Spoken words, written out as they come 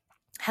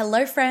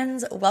Hello,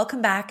 friends.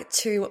 Welcome back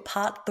to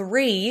part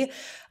 3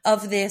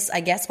 of this,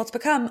 I guess, what's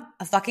become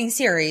a fucking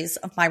series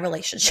of my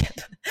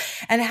relationship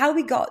and how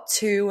we got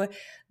to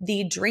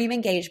the dream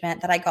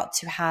engagement that I got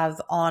to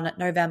have on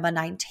November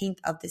 19th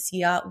of this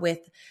year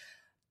with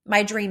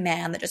my dream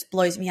man that just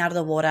blows me out of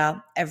the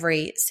water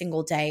every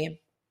single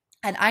day.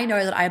 And I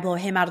know that I blow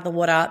him out of the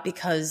water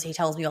because he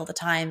tells me all the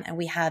time, and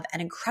we have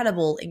an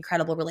incredible,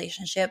 incredible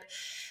relationship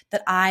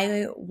that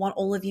I want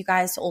all of you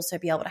guys to also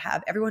be able to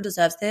have. Everyone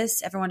deserves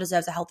this. Everyone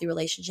deserves a healthy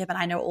relationship. And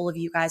I know all of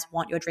you guys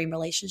want your dream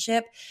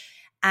relationship.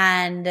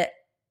 And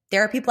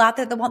there are people out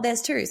there that want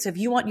theirs too. So if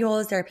you want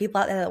yours, there are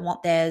people out there that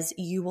want theirs.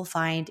 You will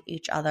find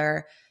each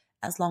other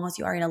as long as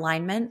you are in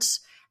alignment.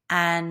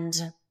 And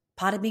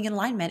part of being in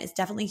alignment is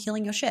definitely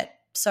healing your shit.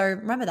 So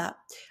remember that.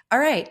 All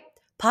right.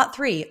 Part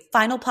 3,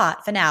 final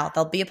part for now.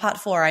 There'll be a part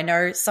 4, I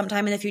know,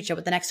 sometime in the future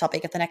with the next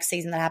topic of the next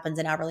season that happens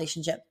in our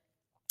relationship.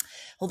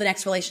 Or the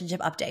next relationship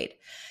update.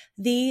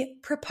 The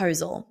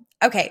proposal.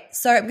 Okay,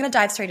 so I'm going to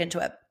dive straight into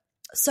it.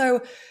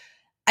 So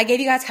I gave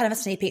you guys kind of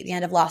a sneak peek at the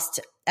end of last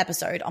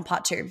episode on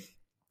part 2.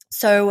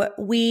 So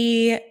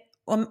I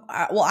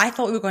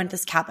thought we were going to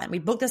this cabin. We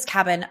booked this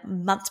cabin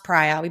months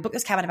prior. We booked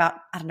this cabin about,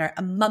 I don't know,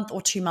 a month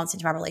or 2 months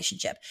into our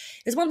relationship.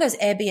 It was one of those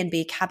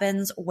Airbnb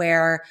cabins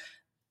where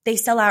they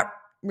sell out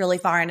really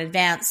far in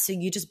advance. So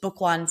you just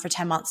book one for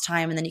 10 months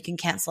time and then you can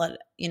cancel it,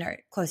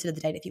 closer to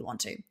the date if you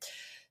want to.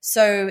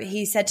 So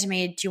he said to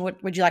me,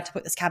 would you like to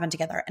put this cabin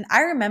together? And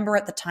I remember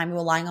at the time we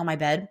were lying on my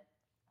bed. I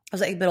was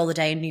like middle of the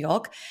day in New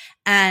York.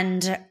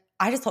 And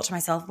I just thought to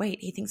myself, wait,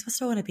 he thinks we're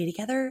still going to be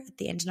together at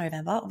the end of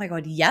November? Oh my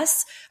God,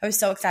 yes. I was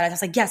so excited. I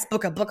was like, yes,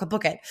 book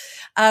it.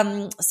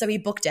 So we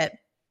booked it.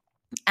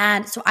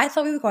 And so I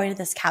thought we were going to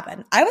this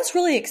cabin. I was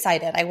really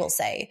excited, I will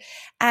say.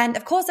 And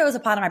of course, there was a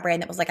part of my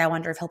brain that was like, I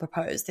wonder if he'll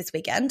propose this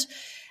weekend.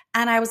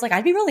 And I was like,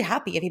 I'd be really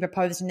happy if he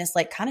proposed in this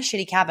like kind of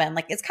shitty cabin.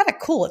 Like it's kind of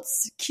cool.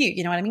 It's cute.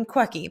 You know what I mean?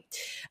 Quirky.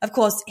 Of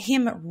course,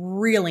 him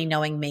really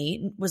knowing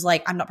me was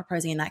like, I'm not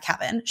proposing in that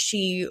cabin.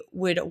 She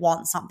would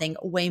want something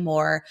way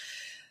more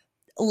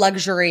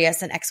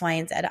luxurious and X, Y,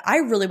 and Z. I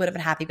really would have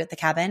been happy with the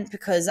cabin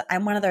because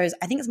I'm one of those,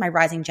 I think it's my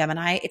rising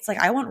Gemini. It's like,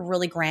 I want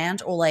really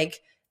grand or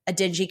like a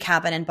dingy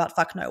cabin and butt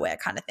fuck nowhere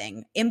kind of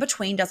thing. In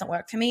between doesn't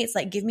work for me. It's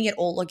like, give me it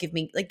all or give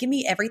me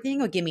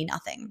everything or give me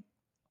nothing.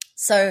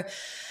 So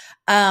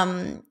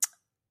a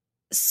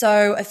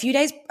few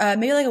days,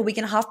 maybe like a week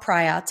and a half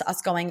prior to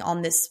us going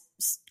on this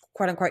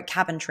quote unquote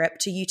cabin trip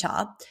to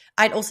Utah,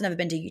 I'd also never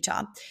been to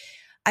Utah.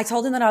 I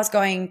told him that I was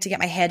going to get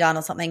my hair done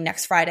or something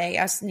next Friday.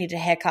 I just needed a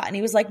haircut. And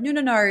he was like,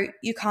 no,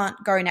 you can't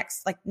go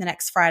the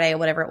next Friday or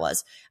whatever it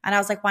was. And I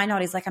was like, why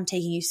not? He's like, I'm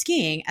taking you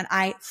skiing. And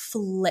I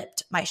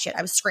flipped my shit.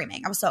 I was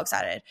screaming. I was so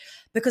excited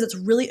because it's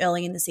really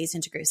early in the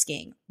season to go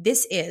skiing.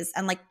 This is,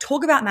 and like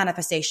talk about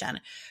manifestation.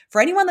 For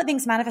anyone that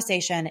thinks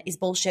manifestation is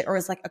bullshit or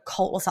is like a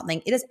cult or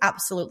something, it is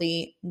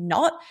absolutely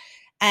not.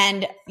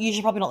 And you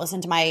should probably not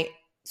listen to my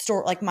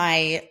story, like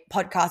my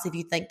podcast, if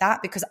you think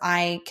that, because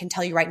I can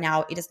tell you right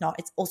now, it is not.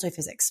 It's also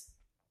physics.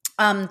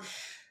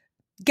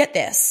 Get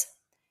this.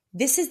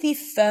 This is the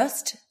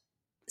first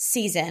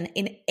season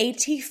in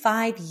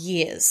 85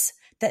 years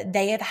that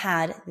they have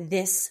had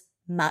this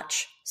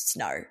much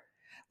snow.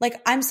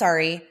 Like, I'm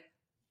sorry.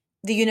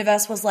 The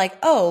universe was like,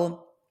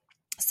 oh,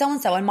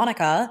 so-and-so and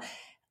Monica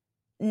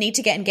need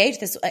to getting engaged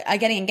this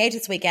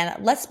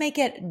weekend. Let's make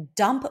it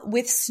dump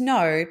with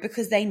snow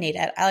because they need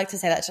it. I like to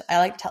say that. I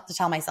like to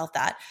tell myself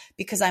that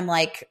because I'm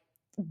like,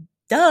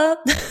 duh.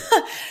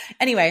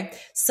 Anyway,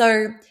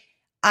 so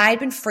I'd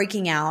been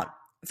freaking out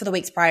for the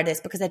weeks prior to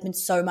this because there'd been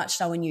so much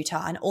snow in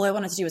Utah and all I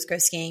wanted to do was go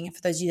skiing. For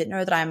those of you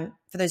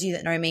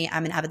that know me,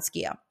 I'm an avid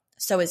skier.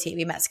 So is he.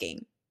 We met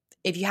skiing.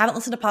 If you haven't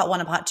listened to part 1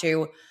 and part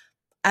 2,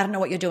 I don't know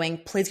what you're doing.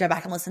 Please go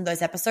back and listen to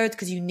those episodes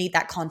because you need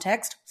that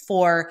context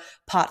for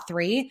part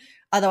 3.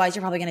 Otherwise,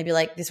 you're probably going to be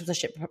like, this was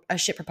a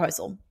shit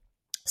proposal.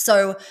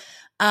 So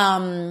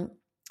what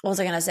was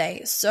I going to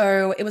say?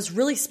 So it was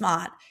really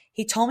smart.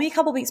 He told me a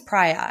couple weeks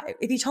prior.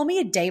 If he told me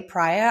a day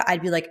prior,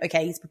 I'd be like,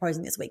 okay, he's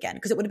proposing this weekend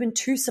because it would have been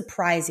too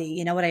surprising.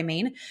 You know what I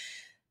mean?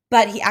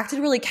 But he acted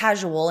really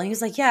casual and he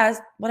was like, yeah,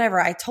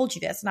 whatever. I told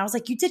you this. And I was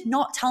like, you did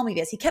not tell me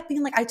this. He kept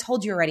being like, I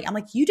told you already. I'm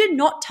like, you did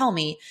not tell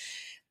me.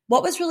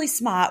 What was really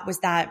smart was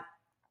that,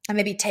 and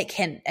maybe take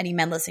hint, any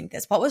men listening to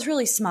this, what was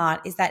really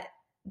smart is that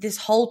this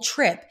whole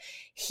trip,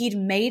 he'd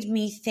made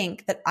me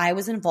think that I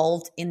was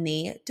involved in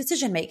the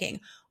decision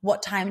making.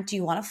 What time do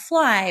you want to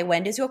fly?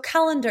 When does your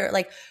calendar,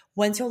 like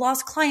when's your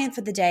last client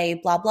for the day?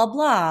 Blah, blah,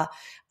 blah.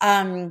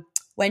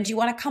 When do you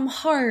want to come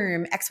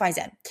home? X, Y,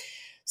 Z.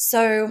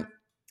 So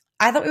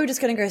I thought we were just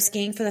going to go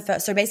skiing for the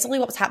first. So basically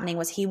what was happening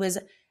was he was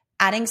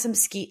adding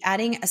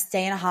a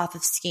day and a half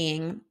of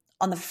skiing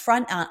on the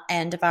front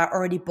end of our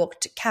already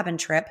booked cabin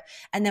trip.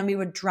 And then we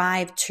would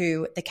drive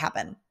to the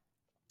cabin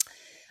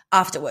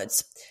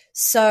afterwards.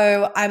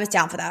 So I was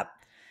down for that.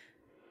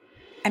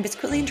 I'm just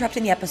quickly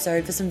interrupting the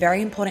episode for some very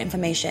important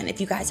information.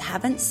 If you guys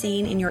haven't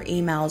seen in your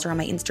emails or on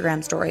my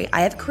Instagram story,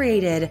 I have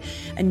created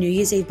a New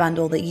Year's Eve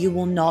bundle that you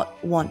will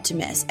not want to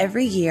miss.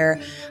 Every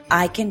year,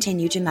 I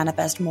continue to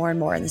manifest more and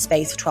more in the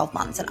space of 12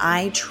 months. And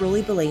I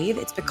truly believe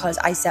it's because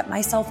I set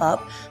myself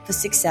up for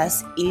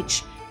success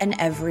each and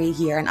every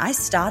year. And I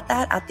start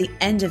that at the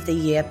end of the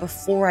year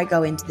before I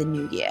go into the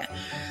new year.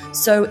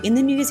 So in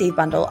the New Year's Eve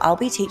bundle, I'll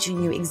be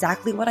teaching you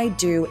exactly what I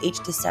do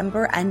each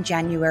December and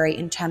January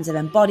in terms of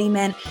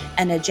embodiment,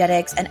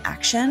 energetics, and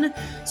action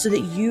so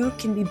that you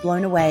can be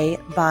blown away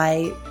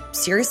by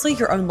seriously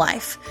your own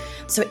life.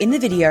 So in the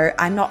video,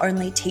 I'm not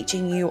only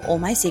teaching you all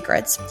my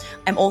secrets,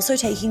 I'm also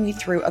taking you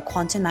through a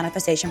quantum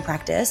manifestation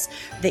practice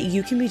that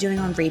you can be doing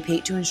on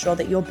repeat to ensure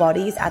that your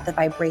body is at the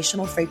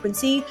vibrational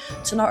frequency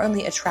to not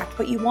only attract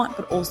what you want,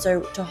 but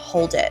also to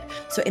hold it.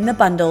 So in the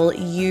bundle,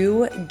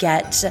 you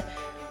get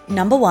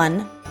number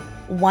one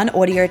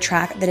audio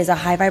track that is a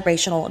high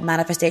vibrational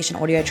manifestation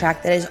audio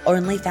track that is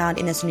only found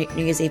in this New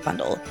Year's Eve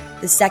bundle.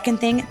 The second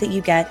thing that you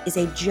get is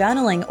a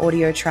journaling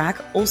audio track,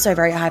 also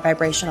very high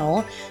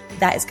vibrational,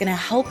 that is going to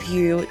help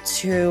you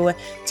to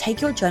take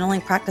your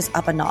journaling practice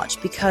up a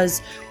notch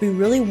because we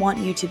really want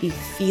you to be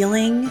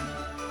feeling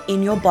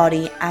in your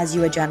body as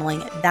you are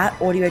journaling.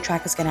 That audio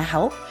track is going to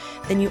help.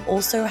 Then you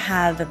also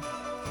have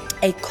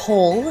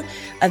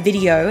a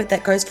video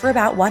that goes for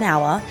about 1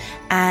 hour,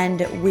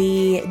 and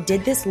we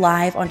did this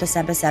live on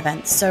December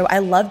 7th. So I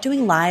love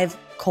doing live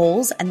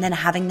calls and then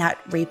having that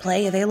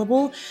replay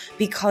available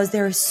because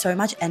there is so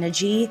much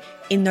energy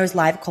in those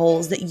live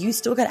calls that you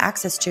still get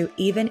access to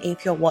even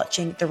if you're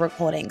watching the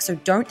recording. So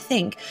don't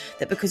think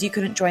that because you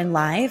couldn't join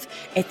live,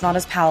 it's not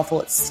as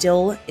powerful. It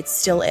still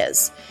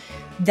is.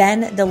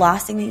 Then the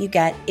last thing that you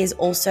get is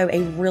also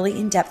a really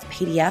in-depth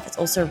PDF. It's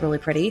also really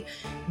pretty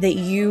that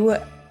you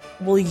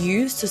will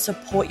use to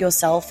support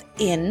yourself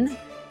in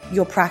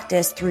your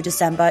practice through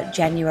December,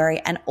 January,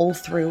 and all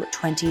through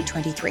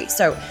 2023.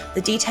 So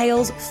the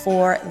details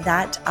for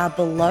that are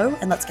below,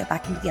 and let's get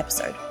back into the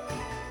episode.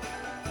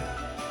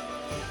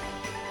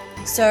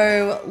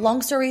 So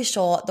long story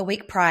short, the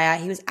week prior,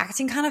 he was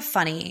acting kind of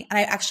funny. And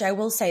I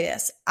will say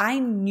this, I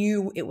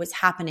knew it was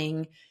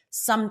happening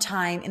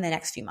sometime in the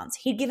next few months.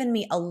 He'd given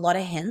me a lot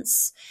of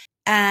hints.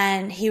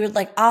 And he would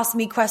ask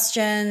me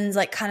questions,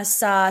 kind of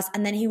sus,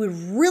 and then he would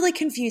really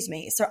confuse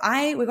me. So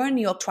we're going to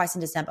New York twice in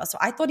December. So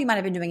I thought he might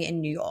have been doing it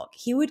in New York.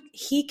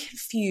 He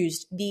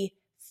confused the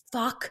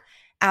fuck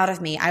out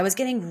of me. I was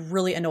getting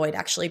really annoyed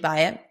actually by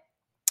it.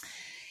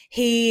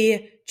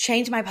 He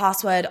changed my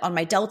password on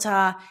my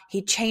Delta.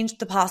 He changed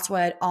the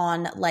password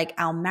on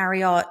our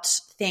Marriott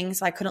thing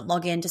so I couldn't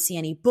log in to see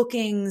any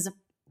bookings.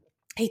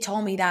 He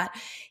told me that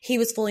he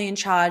was fully in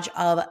charge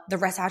of the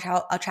rest of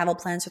our travel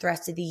plans for the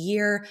rest of the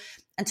year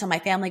until my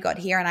family got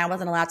here and I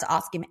wasn't allowed to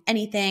ask him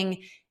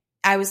anything.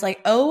 I was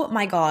like, oh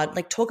my God,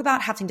 talk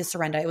about having to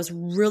surrender. It was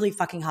really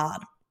fucking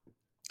hard.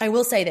 I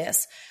will say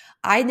this.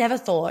 I never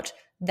thought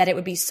that it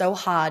would be so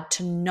hard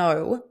to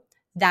know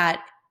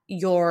that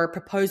your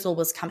proposal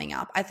was coming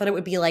up. I thought it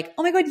would be oh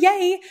my God,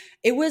 yay.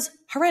 It was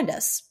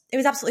horrendous. It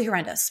was absolutely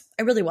horrendous.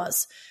 It really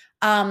was.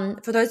 For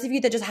those of you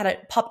that just had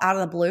it pop out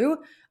of the blue,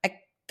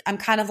 I'm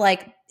kind of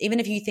even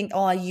if you think,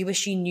 oh, you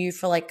wish you knew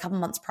for a couple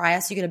months prior,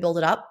 so you're going to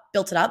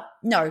built it up.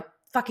 No,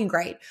 fucking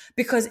great.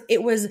 Because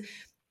it was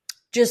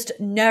just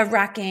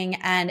nerve-wracking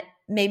and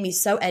made me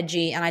so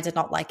edgy and I did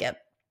not like it.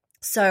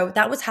 So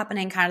that was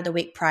happening kind of the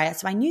week prior.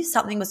 So I knew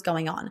something was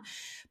going on,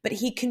 but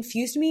he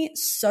confused me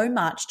so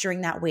much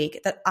during that week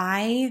that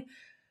I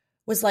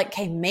was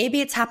okay, maybe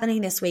it's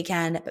happening this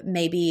weekend, but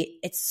maybe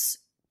it's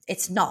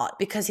not,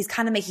 because he's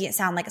kind of making it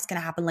sound like it's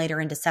going to happen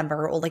later in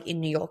December or in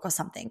New York or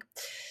something.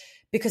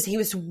 Because he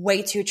was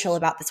way too chill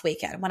about this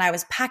weekend. When I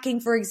was packing,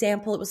 for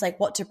example, it was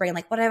what to bring,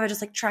 whatever,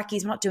 just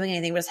trackies, we're not doing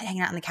anything, we're just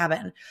hanging out in the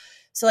cabin.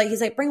 So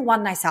he's bring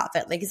one nice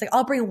outfit. He's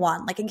I'll bring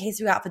one, in case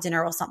we go out for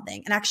dinner or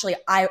something. And actually,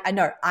 I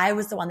know, I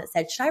was the one that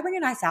said, should I bring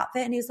a nice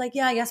outfit? And he was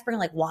yeah, I guess bring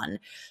one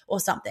or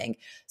something.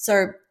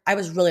 So I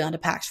was really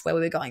underpacked for where we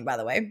were going, by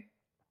the way.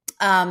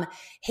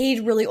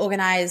 He'd really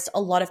organized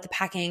a lot of the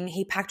packing.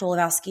 He packed all of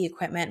our ski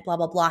equipment, blah,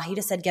 blah, blah. He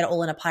just said, get it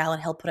all in a pile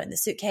and he'll put it in the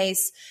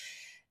suitcase.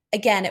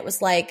 Again, it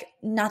was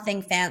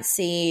nothing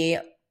fancy.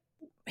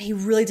 He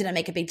really didn't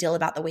make a big deal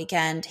about the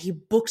weekend. He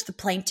booked the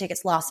plane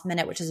tickets last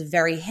minute, which is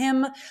very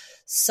him.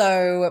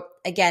 So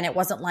again, it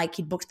wasn't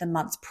he'd booked them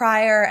months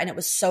prior and it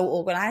was so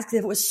organized. Because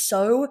if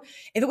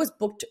it was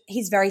booked,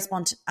 he's very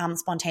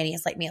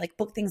spontaneous like me,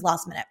 book things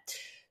last minute.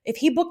 If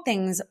he booked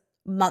things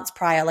months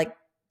prior,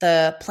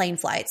 the plane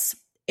flights,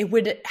 it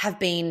would have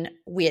been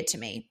weird to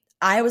me.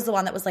 I was the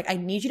one that was I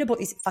need you to book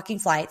these fucking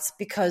flights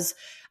because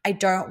I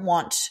don't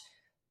want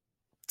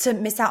to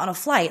miss out on a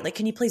flight.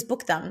 Can you please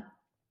book them?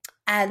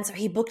 And so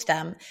he booked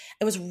them.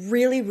 It was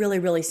really, really,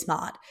 really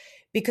smart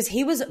because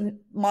he was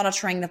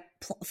monitoring the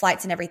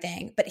flights and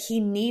everything, but he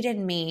needed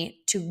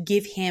me to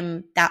give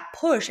him that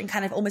push and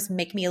kind of almost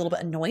make me a little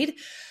bit annoyed.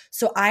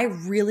 So I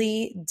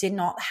really did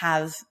not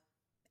have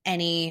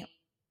any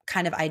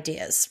kind of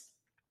ideas.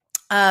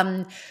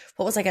 What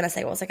was I going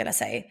to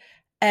say?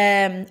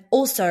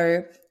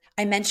 Also,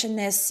 I mentioned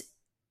this,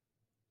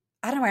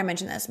 I don't know where I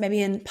mentioned this,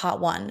 maybe in part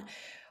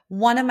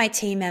one of my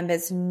team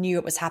members knew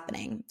it was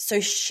happening. So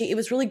it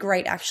was really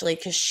great actually,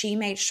 because she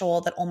made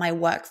sure that all my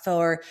work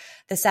for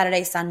the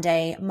Saturday,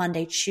 Sunday,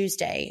 Monday,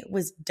 Tuesday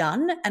was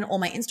done, and all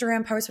my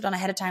Instagram posts were done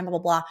ahead of time, blah, blah,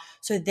 blah.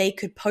 So they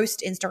could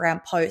post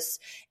Instagram posts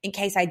in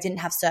case I didn't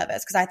have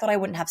service, because I thought I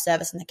wouldn't have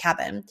service in the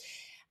cabin.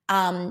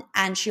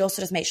 And she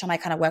also just made sure my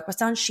kind of work was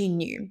done. She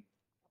knew.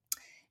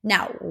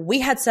 Now, we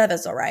had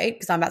service all right,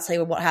 because I'm about to tell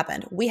you what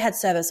happened. We had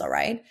service all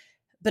right.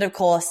 But of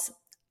course,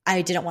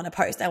 I didn't want to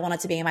post. I wanted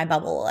to be in my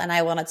bubble, and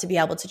I wanted to be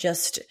able to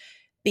just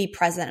be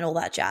present and all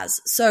that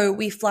jazz. So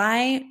we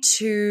fly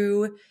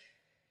to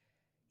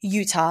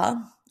Utah.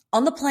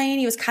 On the plane,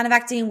 he was kind of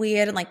acting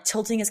weird and like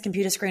tilting his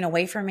computer screen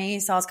away from me.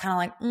 So I was kind of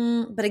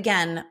like, But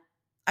again,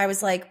 I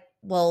was like,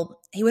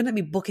 well, he wouldn't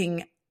be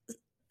booking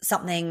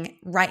something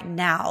right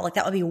now. Like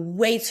that would be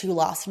way too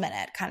last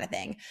minute kind of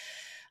thing.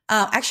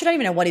 I actually don't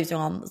even know what he was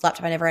doing on his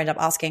laptop. I never ended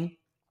up asking.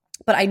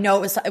 But I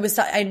know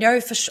I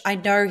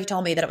know he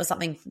told me that it was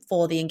something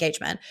for the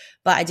engagement,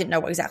 but I didn't know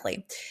what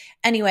exactly.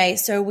 Anyway,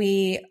 so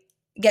we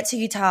get to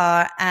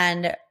Utah,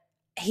 and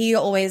he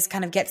always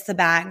kind of gets the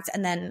bags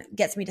and then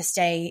gets me to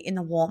stay in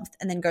the warmth,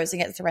 and then goes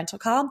and gets the rental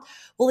car.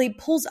 Well, he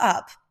pulls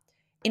up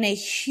in a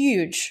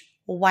huge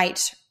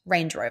white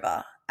Range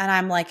Rover, and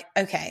I'm like,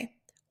 okay,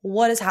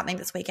 what is happening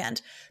this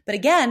weekend? But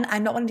again,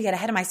 I'm not wanting to get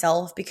ahead of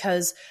myself,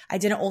 because I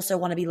didn't also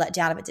want to be let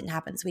down if it didn't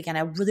happen this weekend.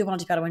 I really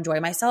wanted to be able to enjoy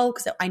myself,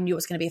 because I knew it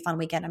was going to be a fun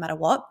weekend no matter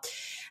what.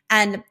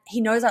 And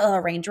he knows I love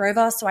a Range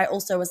Rover. So I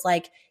also was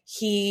like,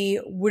 he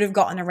would have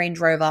gotten a Range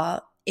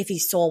Rover if he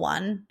saw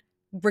one,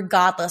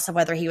 regardless of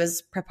whether he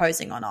was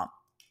proposing or not.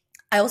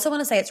 I also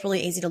want to say it's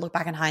really easy to look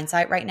back in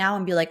hindsight right now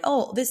and be like,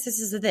 oh, this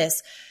is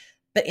this.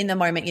 But in the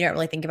moment, you don't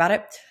really think about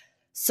it.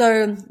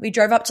 So we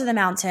drove up to the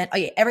mountain. Oh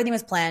yeah, everything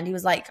was planned. He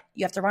was like,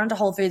 you have to run into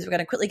Whole Foods. We're going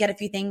to quickly get a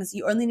few things.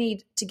 You only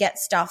need to get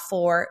stuff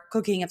for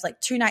cooking. It's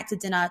like 2 nights of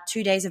dinner,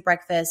 2 days of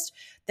breakfast.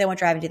 Then we're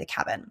driving to the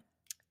cabin.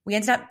 We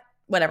ended up,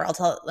 whatever, I'll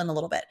tell it in a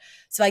little bit.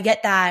 So I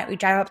get that. We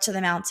drive up to the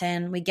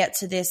mountain. We get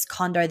to this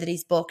condo that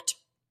he's booked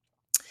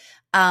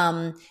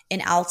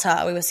in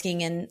Alta. We were skiing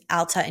in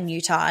Alta in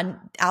Utah, and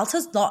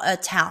Alta's not a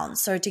town.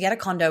 So to get a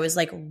condo is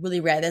like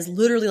really rare. There's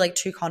literally like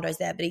 2 condos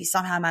there, but he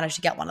somehow managed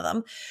to get one of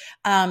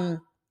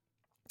them.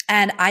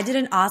 And I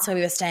didn't ask where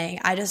we were staying.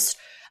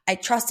 I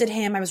trusted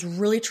him. I was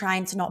really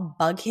trying to not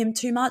bug him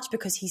too much,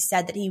 because he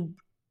said that he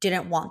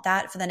didn't want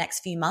that for the next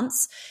few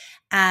months.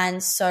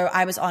 And so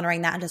I was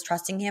honoring that and just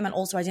trusting him. And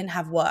also I didn't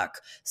have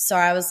work. So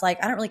I was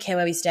like, I don't really care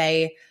where we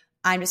stay.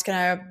 I'm just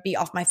going to be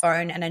off my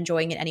phone and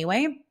enjoying it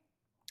anyway.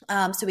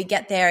 So we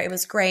get there. It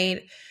was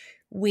great.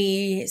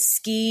 We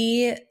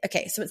ski.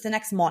 Okay, so it's the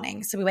next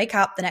morning. So we wake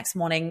up the next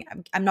morning.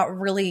 I'm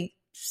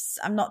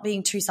not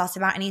being too sus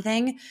about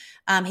anything.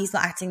 He's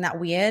not acting that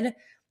weird.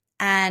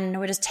 And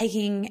we're just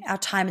taking our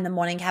time in the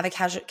morning, having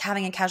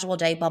a casual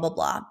day, blah, blah,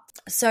 blah.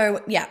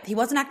 So yeah, he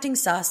wasn't acting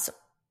sus.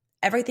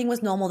 Everything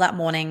was normal that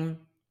morning.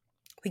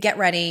 We get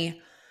ready.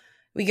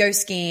 We go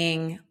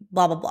skiing,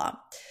 blah, blah, blah.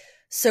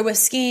 So we're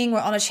skiing.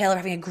 We're on a chairlift, we're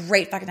having a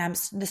great fucking time.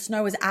 The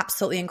snow was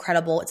absolutely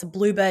incredible. It's a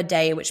bluebird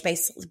day, which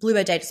basically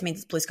bluebird day just means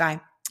it's blue sky.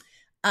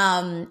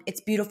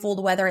 It's beautiful.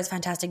 The weather is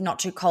fantastic. Not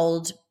too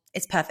cold.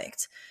 It's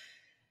perfect.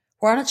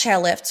 We're on a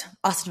chairlift,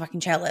 us and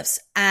fucking chairlifts,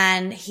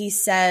 and he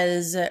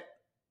says,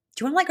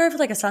 do you want to like go for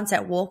like a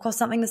sunset walk or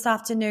something this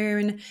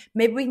afternoon?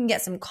 Maybe we can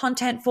get some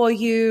content for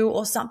you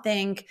or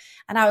something.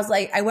 And I was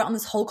like, I went on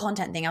this whole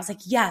content thing. I was like,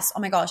 yes, oh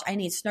my gosh, I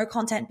need snow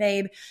content,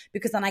 babe,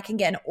 because then I can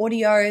get an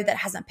audio that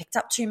hasn't picked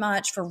up too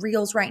much for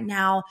reels right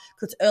now,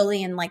 because it's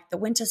early in like the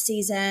winter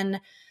season.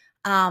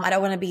 I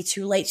don't want to be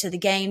too late to the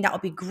game. That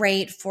would be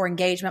great for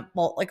engagement.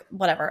 Well, like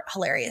whatever,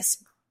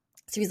 hilarious.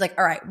 So he's like,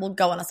 all right, we'll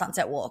go on a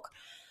sunset walk.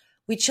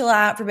 We chill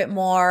out for a bit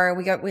more.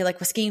 We're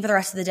skiing for the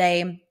rest of the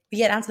day. We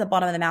get down to the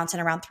bottom of the mountain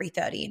around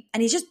 3:30,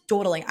 and he's just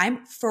dawdling.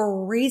 I'm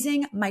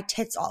freezing my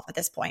tits off at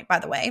this point, by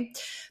the way.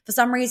 For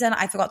some reason,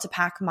 I forgot to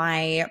pack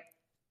my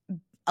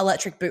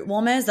electric boot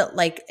warmers that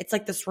like, it's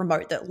like this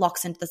remote that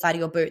locks into the side of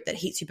your boot that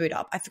heats your boot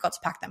up. I forgot to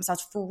pack them. So I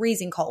was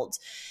freezing cold.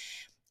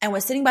 And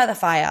we're sitting by the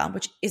fire,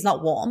 which is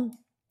not warm,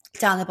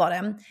 down the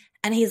bottom.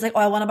 And he's like, oh,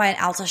 I want to buy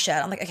an Alta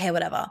shirt. I'm like, okay,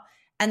 whatever.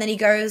 And then he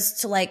goes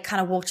to like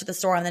kind of walk to the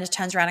store, and then just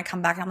turns around and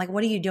come back. And I'm like,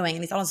 what are you doing?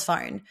 And he's on his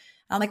phone.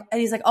 And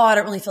he's like, oh, I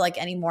don't really feel like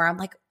it anymore. I'm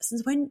like,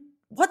 since when?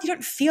 What? You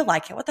don't feel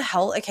like it? What the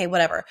hell? Okay,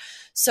 whatever.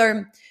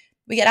 So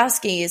we get our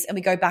skis and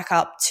we go back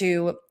up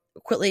to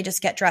quickly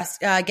just get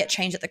dressed, get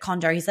changed at the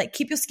condo. He's like,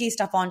 keep your ski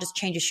stuff on, just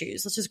change your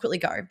shoes. Let's just quickly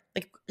go.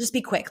 Like, just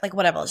be quick. Like,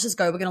 whatever. Let's just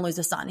go. We're going to lose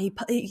the sun. He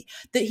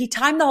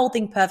timed the whole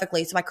thing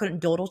perfectly, so I couldn't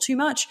dawdle too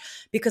much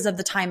because of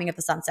the timing of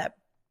the sunset.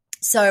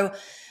 So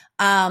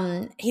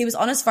he was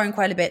on his phone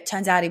quite a bit.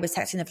 Turns out he was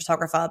texting the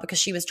photographer because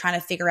she was trying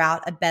to figure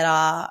out a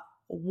better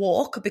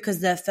walk, because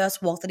the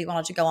first walk that he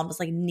wanted to go on was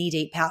like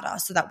knee-deep powder,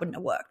 so that wouldn't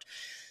have worked.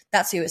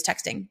 That's who he was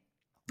texting.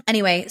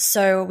 Anyway,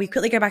 so we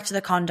quickly go back to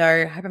the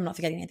condo. I hope I'm not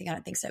forgetting anything. I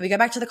don't think so. We go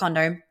back to the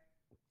condo,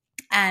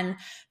 and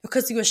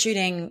because we were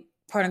shooting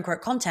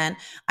quote-unquote content,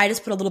 I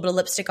just put a little bit of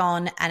lipstick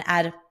on and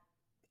add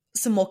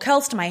some more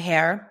curls to my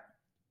hair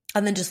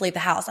and then just leave the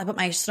house. I put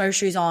my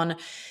snowshoes on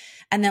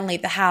and then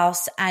leave the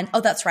house. And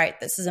oh, that's right.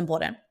 This is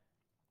important.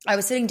 I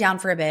was sitting down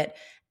for a bit,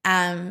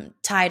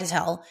 tired as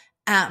hell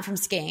from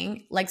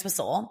skiing. Legs were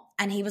sore.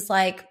 And he was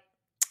like,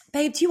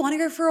 babe, do you want to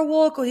go for a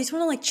walk or do you just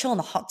want to like chill in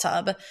the hot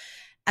tub?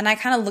 And I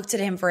kind of looked at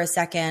him for a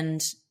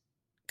second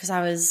because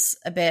I was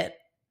a bit,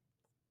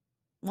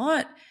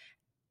 what?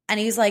 And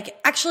he's like,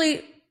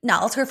 actually, no,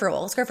 let's go for a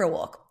walk. Let's go for a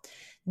walk.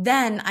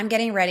 Then I'm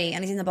getting ready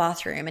and he's in the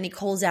bathroom and he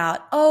calls out,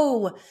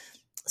 oh,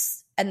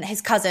 and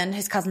his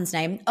cousin's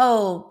name,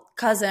 oh,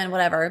 cousin,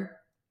 whatever,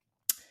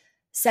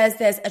 says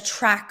there's a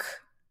track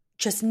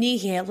just near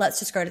here. Let's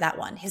just go to that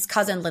one. His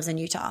cousin lives in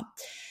Utah.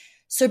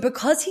 So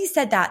because he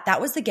said that, that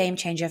was the game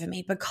changer for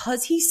me.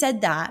 Because he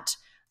said that,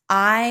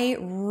 I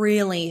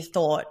really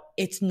thought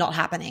it's not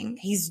happening.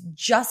 He's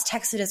just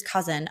texted his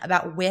cousin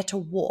about where to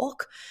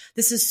walk.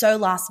 This is so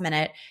last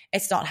minute.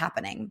 It's not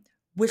happening,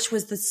 which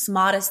was the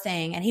smartest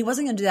thing. And he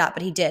wasn't going to do that,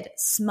 but he did.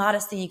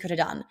 Smartest thing he could have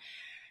done.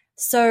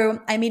 So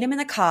I meet him in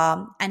the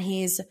car and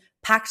he's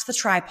packed the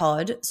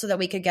tripod so that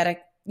we could get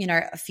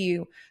a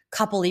few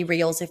coupley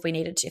reels if we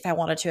needed to, if I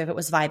wanted to, if it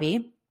was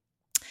vibey.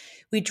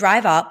 We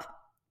drive up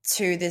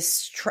to the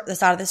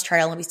side of this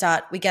trail and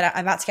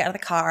I'm about to get out of the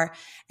car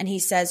and he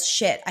says,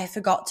 shit, I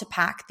forgot to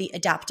pack the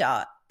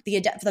adapter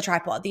for the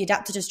tripod. The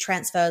adapter just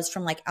transfers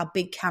from like our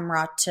big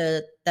camera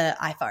to the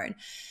iPhone.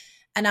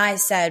 And I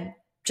said,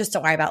 just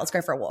don't worry about it. Let's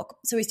go for a walk.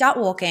 So we start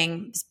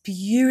walking, this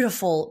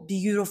beautiful,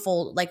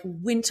 beautiful, like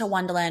winter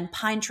wonderland,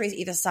 pine trees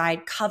either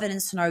side, covered in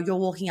snow. You're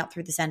walking up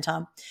through the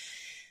center.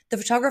 The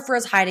photographer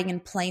is hiding in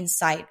plain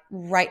sight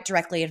right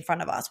directly in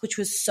front of us, which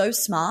was so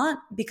smart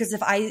because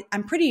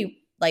I'm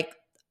pretty like,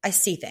 I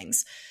see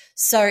things.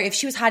 So if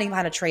she was hiding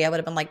behind a tree, I would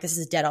have been like, this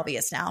is dead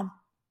obvious now.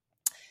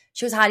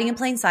 She was hiding in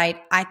plain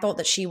sight. I thought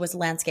that she was a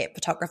landscape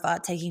photographer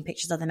taking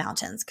pictures of the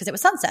mountains because it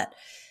was sunset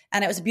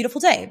and it was a beautiful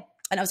day.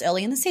 And it was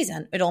early in the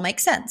season. It all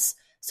makes sense.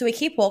 So we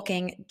keep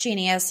walking.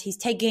 Genius. He's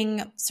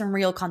taking some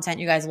real content.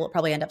 You guys will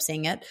probably end up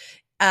seeing it.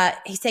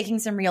 He's taking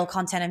some real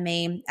content of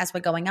me as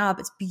we're going up.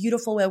 It's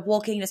beautiful. We're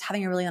walking, just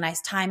having a really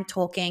nice time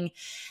talking.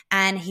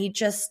 And he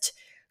just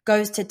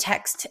goes to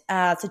text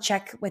to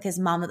check with his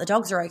mom that the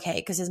dogs are okay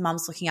because his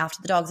mom's looking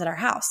after the dogs at our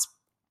house.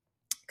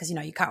 Because,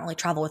 you can't really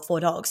travel with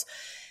 4 dogs.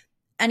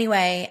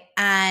 Anyway,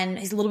 and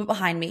he's a little bit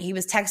behind me. He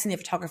was texting the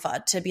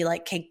photographer to be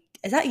like, okay,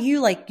 is that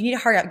you? Like, you need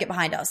to hurry up, get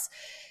behind us.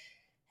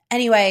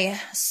 Anyway,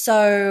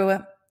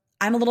 so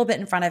I'm a little bit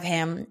in front of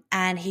him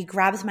and he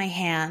grabs my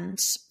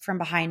hand from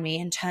behind me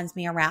and turns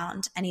me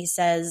around and he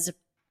says,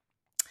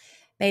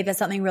 babe, there's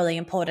something really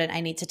important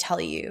I need to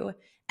tell you.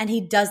 And he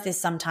does this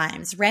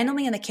sometimes,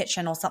 randomly in the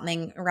kitchen or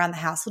something around the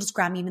house. He'll just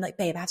grab me and be like,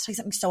 babe, I have to tell you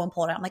something so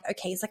important. I'm like,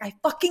 okay. He's like, I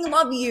fucking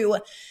love you.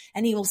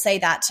 And he will say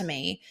that to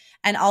me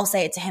and I'll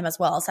say it to him as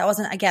well. So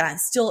I'm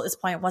still at this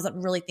point,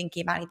 wasn't really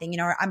thinking about anything.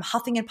 I'm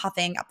huffing and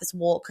puffing up this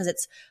walk because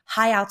it's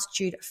high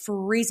altitude,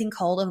 freezing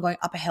cold and going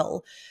up a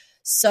hill.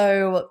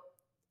 So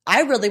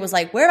I really was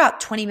like, we're about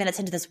 20 minutes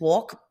into this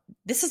walk.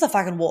 This is a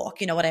fucking walk.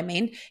 You know what I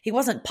mean? He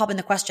wasn't popping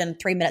the question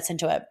 3 minutes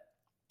into it.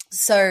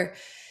 So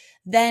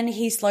then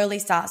he slowly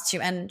starts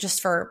to, and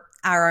just for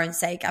our own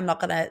sake, I'm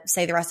not going to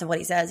say the rest of what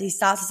he says. He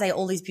starts to say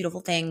all these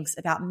beautiful things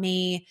about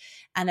me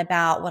and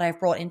about what I've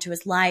brought into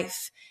his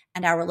life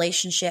and our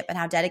relationship and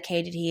how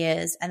dedicated he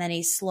is. And then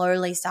he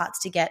slowly starts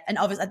to get, and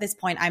obviously at this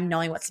point, I'm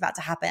knowing what's about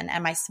to happen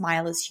and my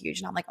smile is huge.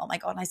 And I'm like, oh my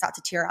God, and I start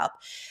to tear up.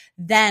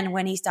 Then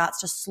when he starts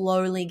to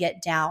slowly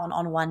get down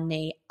on one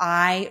knee,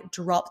 I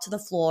drop to the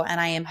floor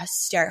and I am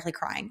hysterically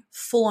crying,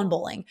 full on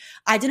bawling.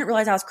 I didn't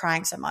realize I was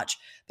crying so much,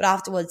 but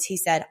afterwards he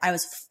said I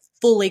was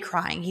fully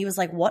crying. He was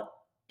like, what?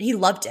 He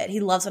loved it. He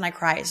loves when I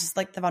cry. It's just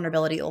like the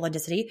vulnerability,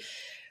 authenticity.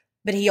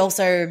 But he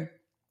also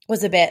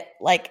was a bit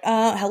like,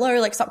 hello,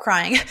 like stop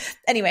crying.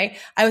 Anyway,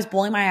 I was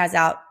bawling my eyes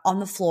out on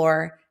the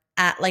floor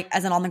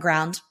as in on the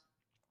ground.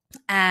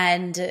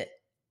 And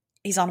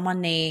he's on one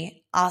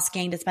knee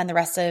asking to spend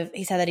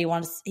he said that he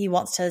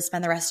wants to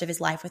spend the rest of his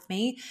life with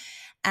me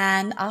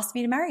and asked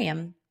me to marry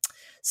him.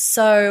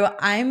 So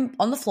I'm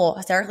on the floor,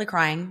 hysterically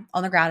crying,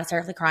 on the ground,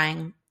 hysterically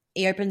crying.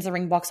 He opens the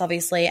ring box,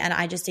 obviously, and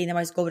I just see the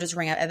most gorgeous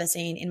ring I've ever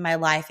seen in my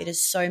life. It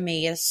is so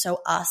me. It is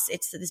so us.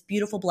 It's this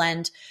beautiful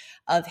blend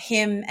of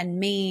him and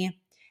me,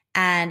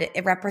 and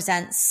it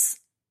represents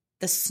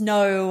the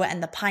snow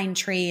and the pine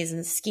trees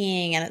and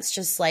skiing, and it's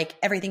just like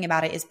everything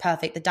about it is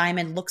perfect. The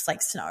diamond looks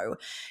like snow.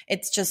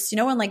 It's just,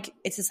 when like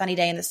it's a sunny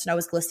day and the snow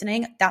is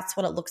glistening, that's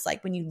what it looks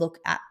like when you look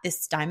at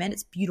this diamond.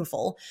 It's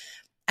beautiful.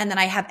 And then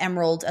I have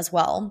emerald as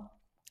well,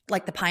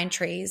 like the pine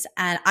trees,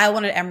 and I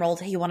wanted emerald.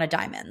 He wanted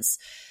diamonds.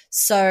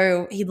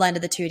 So he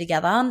blended the two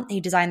together. He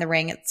designed the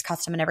ring. It's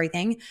custom and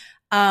everything.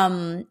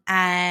 And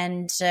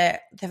the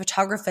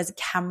photographer's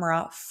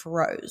camera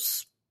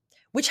froze,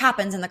 which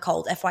happens in the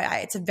cold,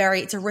 FYI.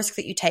 It's a risk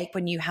that you take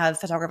when you have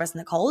photographers in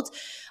the cold.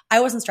 I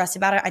wasn't stressed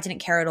about it. I didn't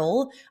care at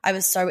all. I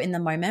was so in the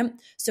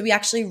moment. So we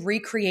actually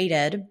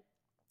recreated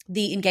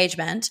the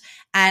engagement,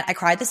 and I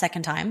cried the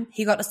second time.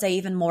 He got to say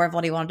even more of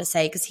what he wanted to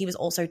say because he was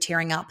also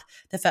tearing up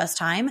the first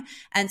time.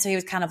 And so he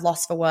was kind of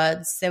lost for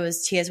words. There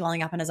was tears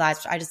welling up in his eyes,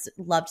 which I just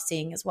loved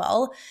seeing as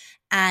well.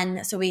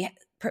 And so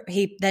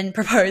he then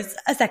proposed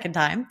a second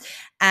time,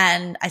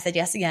 and I said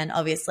yes again,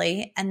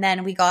 obviously. And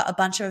then we got a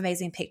bunch of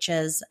amazing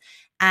pictures,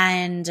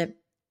 and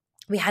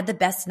we had the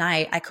best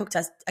night. I cooked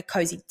us a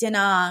cozy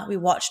dinner. We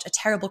watched a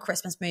terrible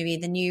Christmas movie,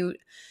 the new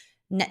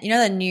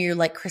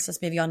like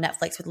Christmas movie on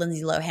Netflix with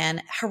Lindsay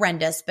Lohan.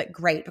 Horrendous, but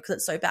great because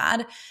it's so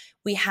bad.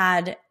 We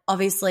had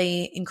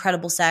obviously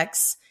incredible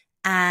sex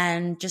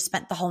and just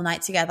spent the whole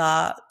night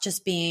together,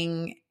 just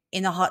being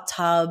in the hot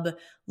tub,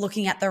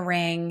 looking at the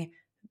ring,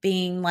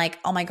 being like,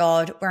 oh my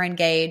God, we're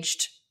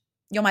engaged.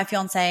 You're my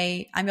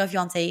fiance. I'm your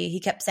fiance. He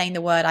kept saying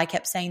the word. I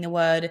kept saying the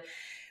word.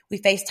 We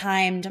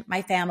FaceTimed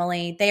my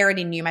family. They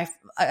already knew.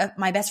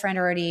 My best friend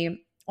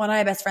already, one of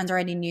my best friends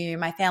already knew.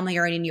 My family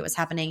already knew it was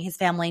happening. His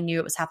family knew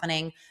it was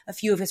happening. A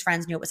few of his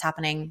friends knew it was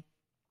happening.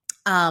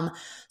 So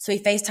we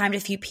FaceTimed a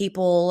few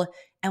people,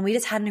 and we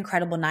just had an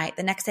incredible night.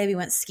 The next day we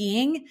went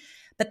skiing,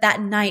 but that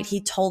night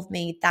he told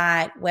me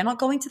that we're not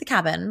going to the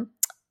cabin.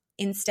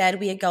 Instead,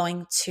 we are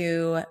going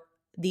to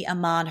the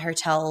Aman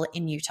Hotel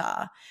in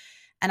Utah.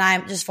 And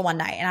I'm just for one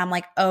night. And I'm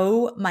like,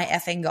 oh my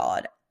effing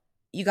God.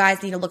 You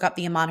guys need to look up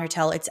the Aman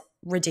Hotel. It's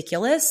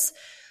ridiculous.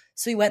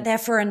 So we went there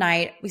for a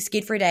night. We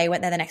skied for a day,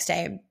 went there the next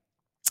day.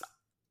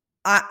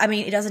 I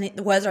mean,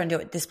 the words don't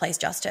do this place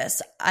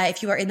justice.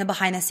 If you are in the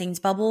behind the scenes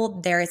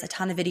bubble, there is a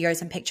ton of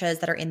videos and pictures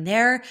that are in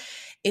there.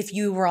 If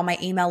you were on my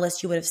email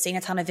list, you would have seen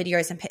a ton of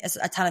videos and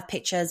a ton of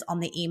pictures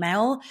on the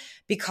email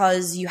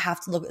because you have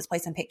to look at this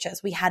place in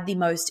pictures. We had the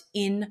most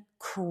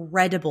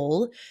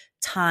incredible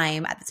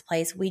time at this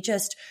place.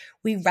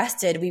 We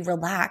rested, we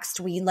relaxed,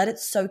 we let it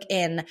soak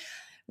in.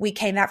 We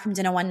came back from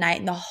dinner one night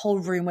and the whole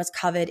room was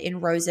covered in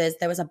roses.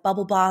 There was a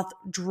bubble bath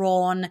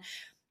drawn.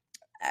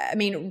 I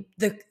mean,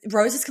 the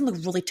roses can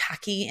look really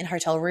tacky in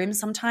hotel rooms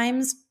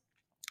sometimes.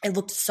 It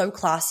looked so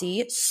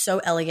classy, so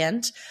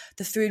elegant.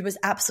 The food was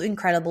absolutely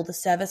incredible. The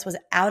service was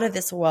out of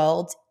this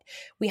world.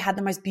 We had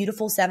the most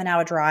beautiful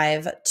 7-hour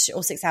drive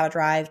or 6-hour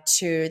drive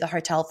to the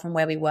hotel from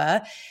where we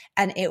were.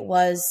 And it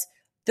was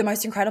the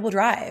most incredible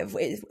drive.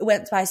 It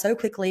went by so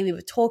quickly. We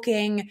were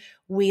talking.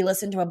 We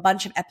listened to a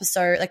bunch of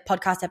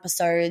podcast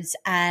episodes,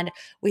 and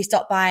we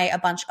stopped by a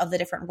bunch of the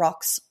different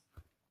rock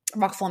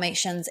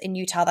formations in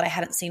Utah that I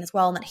hadn't seen as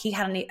well, and that he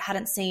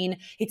hadn't seen.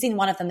 He'd seen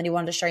one of them that he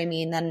wanted to show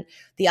me, and then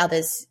the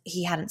others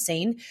he hadn't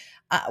seen.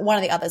 One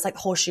of the others, like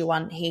Horseshoe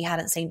one, he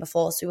hadn't seen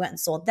before, so we went and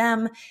saw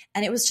them,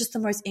 and it was just the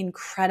most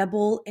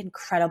incredible,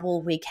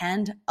 incredible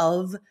weekend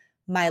of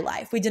my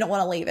life. We didn't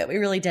want to leave it. We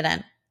really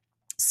didn't.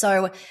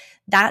 So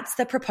that's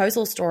the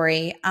proposal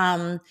story.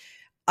 As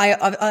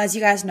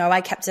you guys know,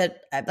 I kept it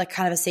like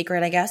kind of a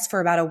secret, I guess,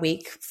 for about a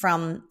week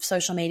from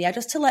social media,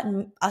 just to let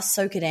us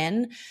soak it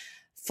in,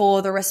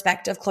 for the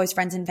respect of close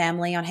friends and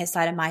family on his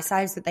side and my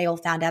side, so that they all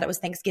found out. It was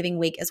Thanksgiving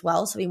week as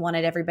well, so we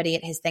wanted everybody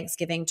at his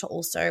Thanksgiving to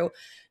also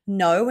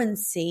know and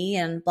see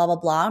and blah, blah,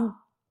 blah.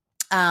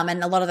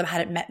 And a lot of them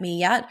hadn't met me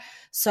yet,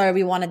 so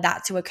we wanted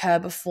that to occur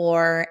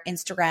before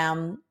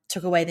Instagram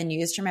took away the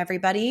news from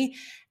everybody.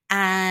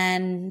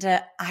 And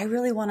I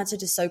really wanted to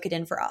just soak it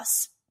in for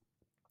us.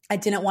 I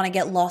didn't want to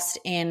get lost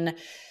in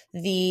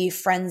the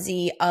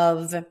frenzy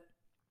of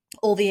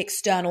all the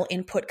external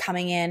input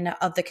coming in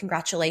of the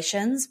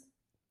congratulations.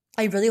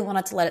 I really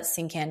wanted to let it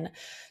sink in.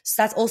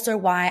 So that's also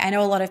why I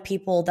know a lot of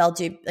people, they'll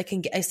do like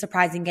a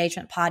surprise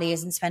engagement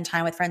parties and spend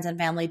time with friends and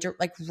family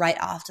like right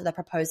after the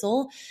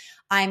proposal.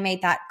 I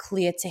made that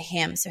clear to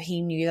him, so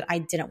he knew that I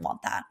didn't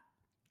want that.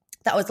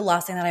 That was the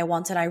last thing that I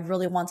wanted. I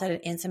really wanted an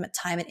intimate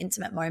time, an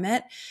intimate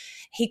moment.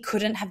 He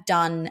couldn't have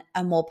done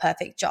a more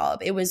perfect job.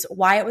 It was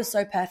why it was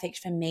so perfect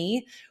for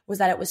me was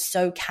that it was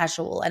so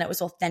casual and it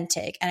was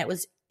authentic, and it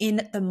was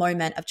in the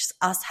moment of just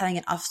us having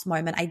an us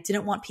moment. I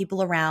didn't want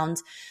people around.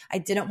 I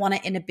didn't want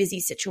it in a busy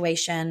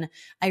situation.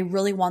 I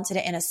really wanted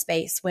it in a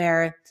space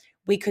where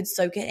we could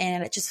soak it in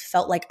and it just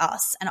felt like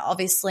us. And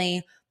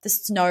obviously the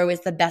snow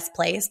is the best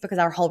place because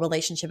our whole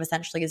relationship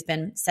essentially has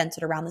been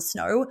centered around the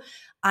snow.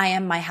 I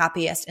am my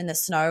happiest in the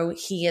snow.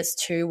 He is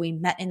too. We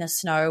met in the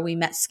snow. We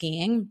met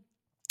skiing.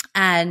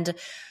 And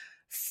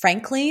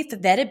frankly, for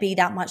there to be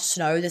that much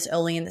snow this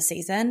early in the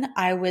season,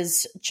 I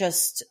was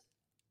just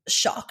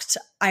shocked.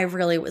 I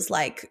really was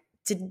like,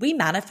 did we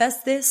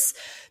manifest this?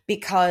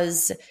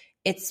 Because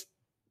it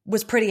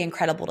was pretty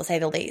incredible, to say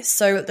the least.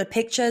 So the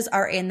pictures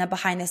are in the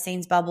behind the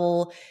scenes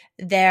bubble.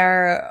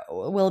 There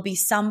will be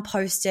some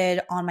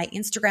posted on my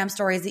Instagram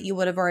stories that you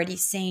would have already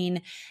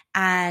seen,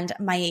 and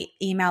my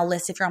email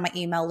list. If you're on my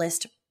email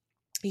list,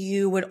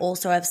 you would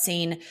also have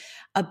seen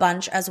a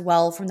bunch as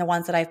well from the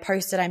ones that I've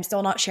posted. I'm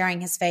still not sharing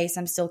his face.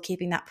 I'm still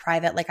keeping that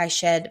private, like I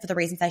shared for the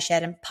reasons I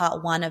shared in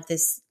part 1 of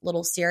this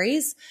little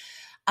series.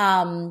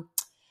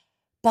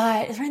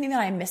 But is there anything that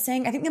I'm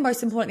missing? I think the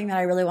most important thing that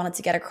I really wanted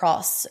to get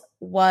across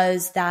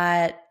was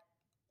that,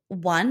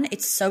 one,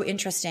 it's so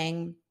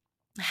interesting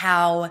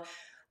how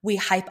we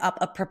hype up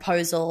a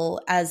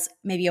proposal as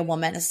maybe a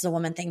woman. This is a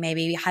woman thing.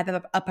 Maybe we hype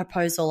up a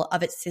proposal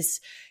of it's this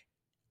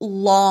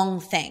long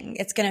thing.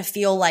 It's going to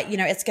feel like,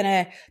 it's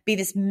going to be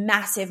this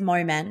massive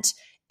moment.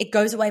 It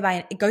goes away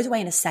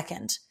in a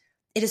second.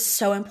 It is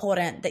so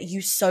important that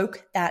you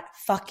soak that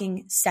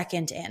fucking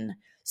second in.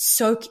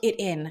 Soak it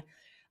in.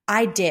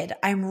 I did.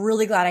 I'm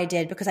really glad I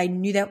did because I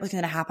knew that was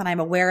going to happen. I'm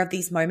aware of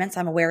these moments.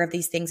 I'm aware of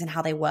these things and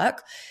how they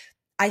work.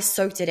 I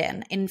soaked it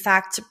in. In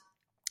fact,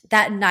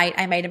 that night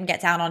I made him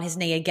get down on his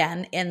knee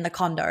again in the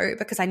condo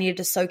because I needed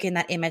to soak in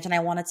that image and I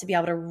wanted to be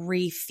able to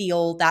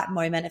re-feel that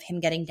moment of him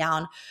getting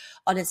down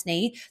on his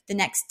knee. The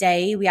next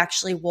day, we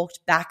actually walked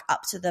back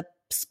up to the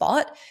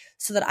spot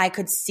so that I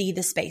could see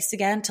the space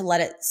again to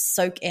let it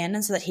soak in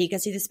and so that he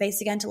could see the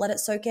space again to let it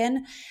soak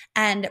in.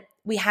 And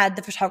we had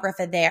the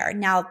photographer there.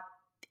 Now,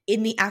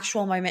 in the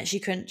actual moment, she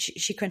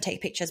couldn't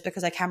take pictures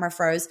because her camera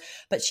froze,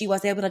 but she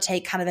was able to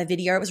take kind of the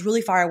video. It was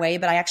really far away,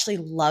 but I actually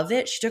love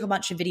it. She took a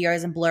bunch of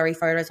videos and blurry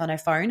photos on her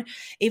phone.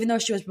 Even though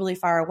she was really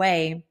far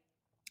away,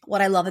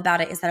 what I love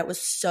about it is that it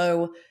was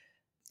so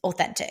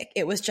authentic.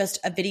 It was just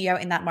a video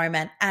in that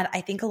moment. And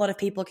I think a lot of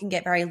people can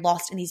get very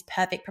lost in these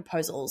perfect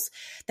proposals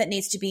that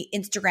needs to be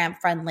Instagram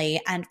friendly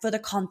and for the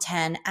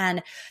content.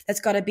 And there's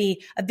got to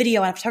be a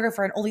video and a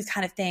photographer and all these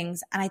kind of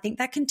things. And I think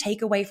that can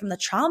take away from the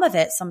charm of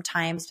it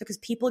sometimes because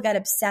people get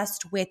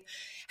obsessed with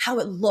how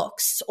it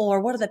looks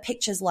or what are the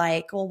pictures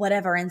like or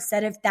whatever,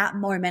 instead of that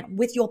moment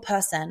with your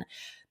person,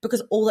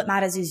 because all that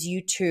matters is you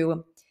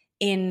two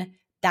in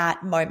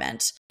that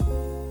moment.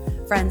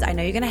 Friends, I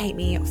know you're going to hate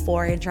me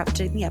for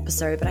interrupting the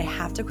episode, but I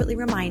have to quickly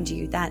remind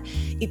you that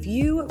if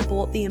you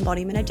bought the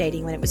Embodiment of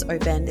Dating when it was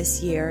open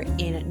this year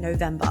in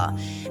November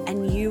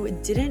and you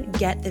didn't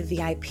get the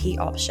VIP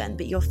option,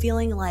 but you're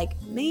feeling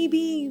like maybe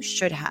you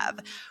should have,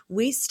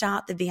 we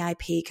start the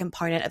VIP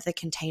component of the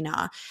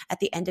container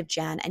at the end of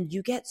Jan, and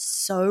you get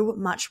so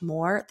much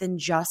more than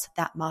just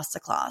that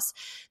masterclass.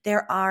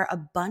 There are a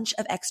bunch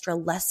of extra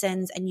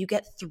lessons and you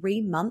get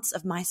 3 months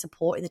of my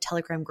support in the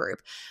Telegram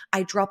group.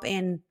 I drop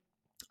in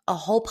a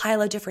whole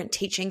pile of different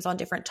teachings on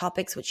different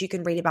topics, which you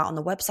can read about on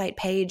the website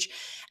page.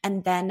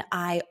 And then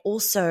I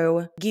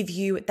also give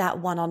you that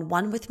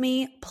one-on-one with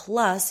me.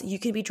 Plus, you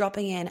can be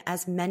dropping in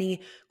as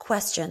many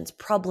questions,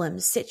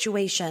 problems,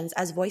 situations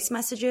as voice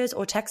messages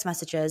or text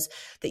messages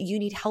that you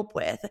need help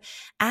with.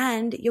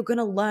 And you're going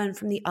to learn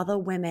from the other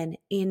women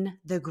in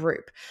the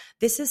group.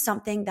 This is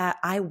something that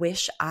I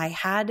wish I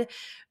had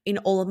in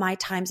all of my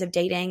times of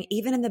dating.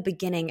 Even in the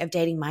beginning of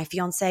dating my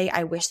fiance,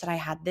 I wish that I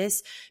had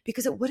this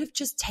because it would have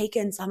just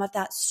taken some of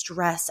that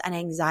stress and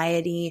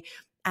anxiety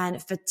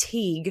and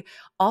fatigue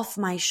off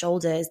my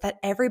shoulders that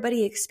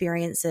everybody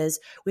experiences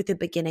with the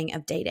beginning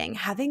of dating.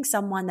 Having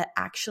someone that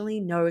actually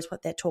knows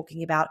what they're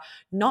talking about,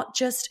 not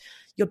just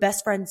your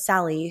best friend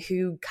Sally,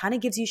 who kind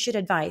of gives you shit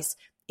advice,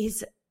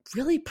 is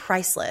really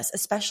priceless,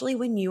 especially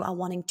when you are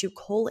wanting to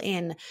call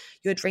in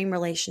your dream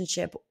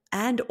relationship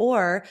and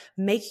or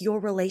make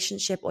your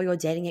relationship or your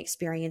dating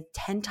experience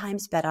 10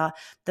 times better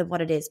than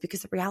what it is.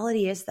 Because the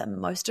reality is that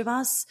most of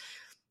us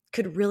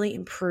could really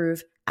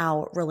improve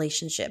our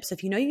relationship. So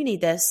if you know you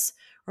need this,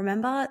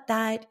 remember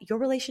that your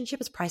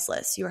relationship is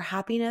priceless. Your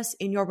happiness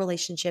in your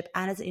relationship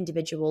and as an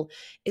individual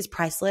is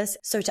priceless.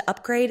 So to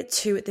upgrade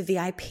to the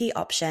VIP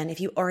option, if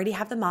you already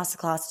have the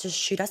masterclass, just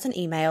shoot us an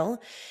email.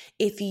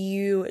 If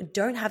you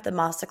don't have the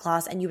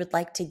masterclass and you would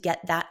like to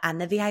get that and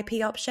the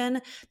VIP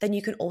option, then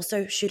you can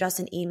also shoot us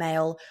an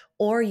email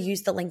or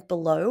use the link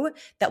below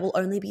that will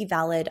only be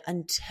valid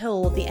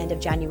until the end of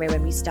January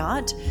when we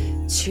start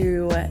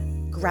to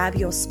grab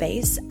your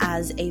space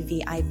as a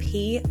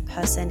VIP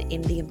person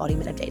in the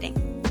Embodiment of Dating.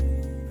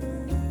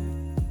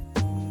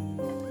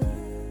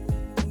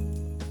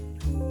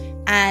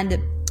 And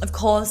of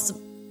course,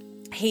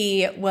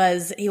 he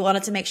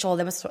wanted to make sure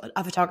there was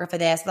a photographer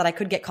there so that I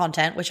could get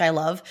content, which I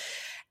love.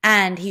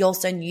 And he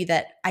also knew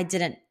that I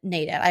didn't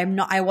need it.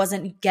 I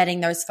wasn't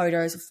getting those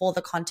photos for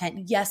the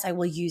content. Yes, I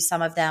will use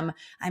some of them,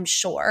 I'm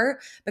sure,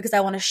 because I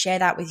want to share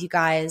that with you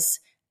guys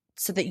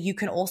so that you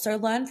can also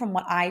learn from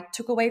what I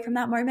took away from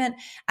that moment.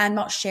 And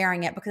not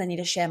sharing it because I need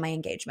to share my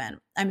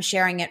engagement. I'm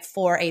sharing it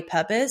for a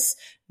purpose,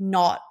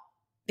 not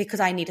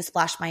because I need to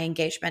splash my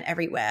engagement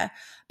everywhere,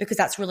 because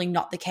that's really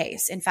not the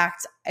case. In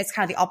fact, it's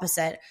kind of the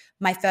opposite.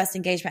 My first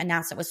engagement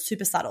announcement was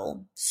super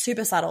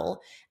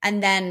subtle.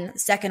 And then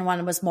second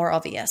one was more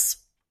obvious.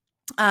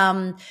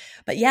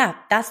 But yeah,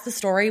 that's the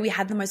story. We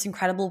had the most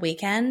incredible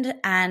weekend.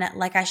 And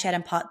like I shared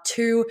in part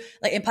two,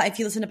 if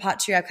you listen to part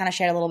two, I kind of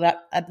shared a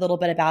little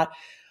bit about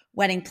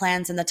wedding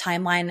plans and the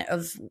timeline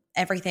of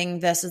everything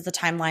versus the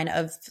timeline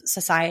of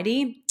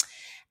society.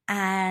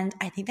 And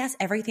I think that's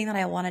everything that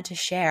I wanted to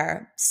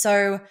share.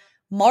 So,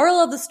 moral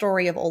of the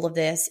story of all of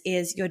this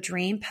is your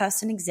dream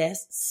person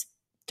exists.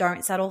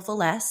 Don't settle for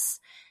less.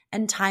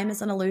 And time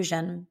is an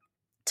illusion.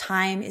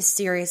 Time is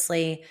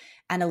seriously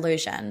an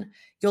illusion.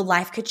 Your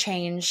life could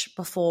change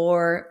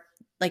before,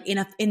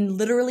 in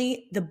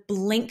literally the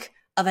blink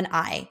of an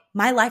eye.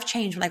 My life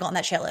changed when I got on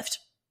that chairlift.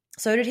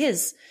 So did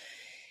his.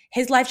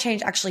 His life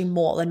changed actually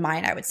more than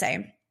mine, I would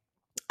say.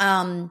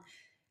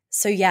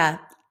 So yeah,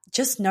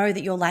 just know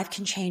that your life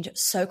can change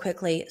so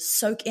quickly.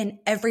 Soak in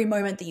every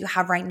moment that you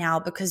have right now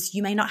because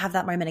you may not have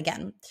that moment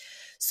again.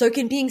 Soak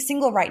in being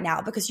single right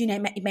now because you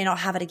may not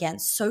have it again.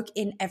 Soak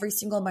in every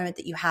single moment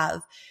that you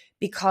have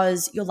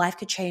because your life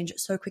could change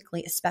so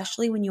quickly,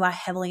 especially when you are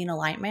heavily in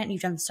alignment and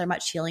you've done so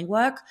much healing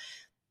work.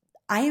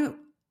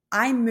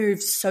 I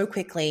moved so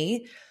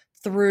quickly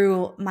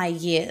through my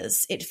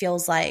years. It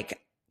feels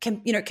like,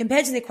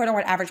 compared to the quote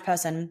unquote average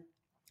person,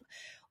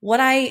 what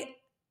I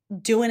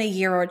do in a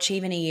year or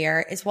achieve in a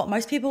year is what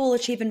most people will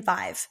achieve in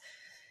 5.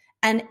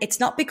 And it's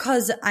not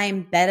because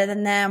I'm better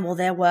than them or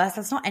they're worse.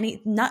 That's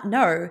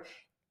no.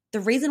 The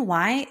reason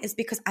why is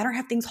because I don't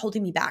have things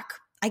holding me back.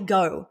 I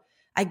go,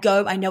 I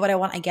know what I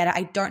want, I get it.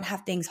 I don't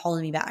have things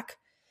holding me back.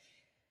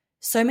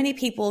 So many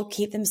people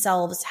keep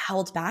themselves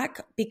held back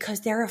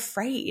because they're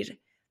afraid.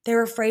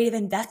 They're afraid of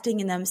investing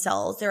in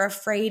themselves. They're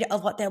afraid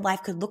of what their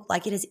life could look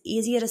like. It is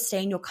easier to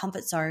stay in your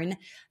comfort zone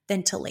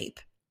than to leap.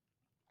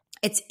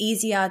 It's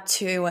easier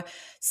to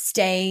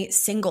stay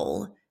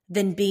single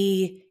than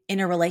be in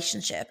a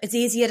relationship. It's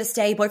easier to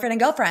stay boyfriend and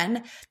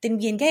girlfriend than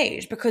be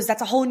engaged because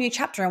that's a whole new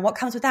chapter. And what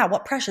comes with that?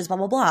 What pressures, blah,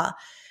 blah, blah.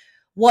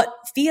 What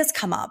fears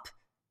come up?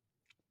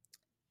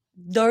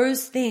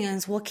 Those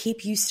things will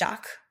keep you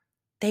stuck.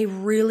 They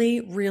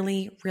really,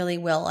 really, really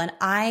will. And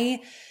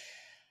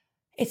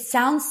it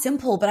sounds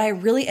simple, but I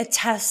really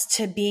attest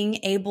to being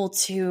able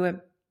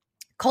to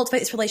cultivate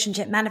this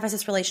relationship, manifest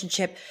this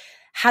relationship,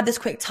 have this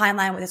quick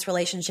timeline with this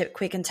relationship,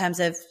 quick in terms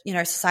of,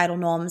 societal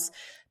norms,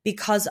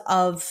 because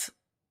of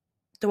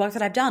the work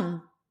that I've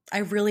done. I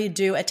really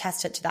do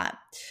attest it to that.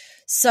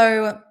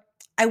 So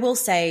I will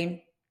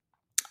say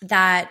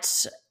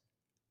that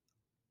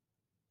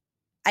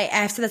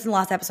I've said this in the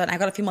last episode, and I've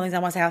got a few more things I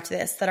want to say after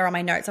this that are on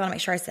my notes. I want to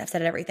make sure I've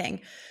said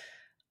everything.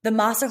 The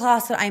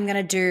masterclass that I'm going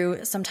to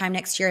do sometime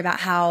next year about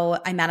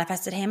how I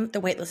manifested him, the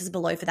waitlist is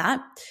below for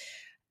that.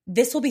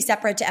 This will be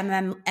separate to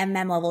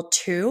MM level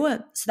 2.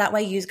 So that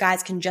way you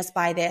guys can just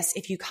buy this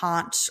if you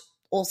can't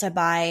also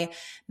buy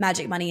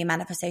Magic Money and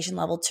Manifestation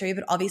level 2.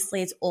 But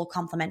obviously it's all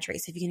complimentary.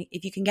 So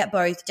if you can get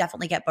both,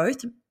 definitely get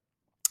both.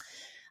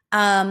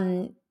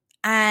 And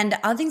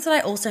other things that I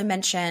also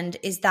mentioned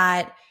is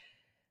that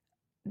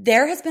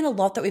there has been a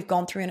lot that we've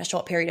gone through in a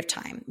short period of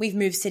time. We've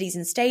moved cities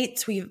and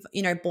states. We've,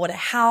 bought a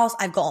house.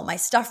 I've got all my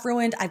stuff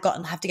ruined.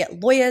 have to get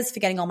lawyers for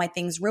getting all my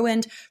things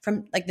ruined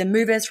from like the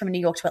movers from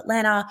New York to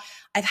Atlanta.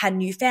 I've had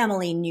new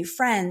family, new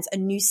friends, a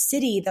new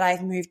city that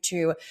I've moved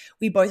to.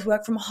 We both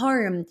work from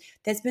home.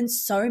 There's been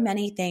so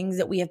many things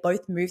that we have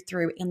both moved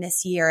through in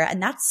this year.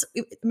 And that's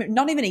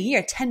not even a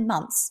year, 10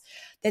 months.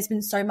 There's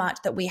been so much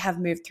that we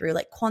have moved through.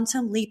 Like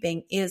quantum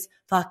leaping is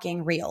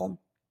fucking real.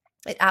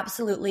 It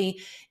absolutely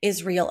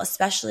is real,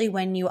 especially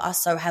when you are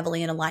so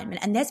heavily in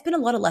alignment. And there's been a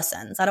lot of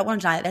lessons. I don't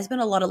want to deny it. There's been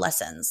a lot of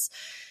lessons.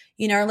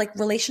 Like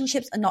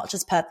relationships are not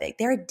just perfect.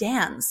 They're a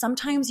dance.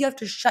 Sometimes you have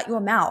to shut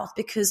your mouth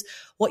because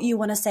what you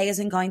want to say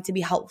isn't going to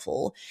be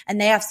helpful. And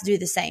they have to do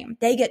the same.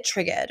 They get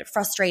triggered,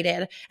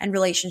 frustrated, and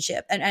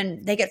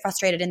they get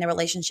frustrated in their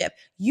relationship.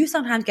 You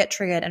sometimes get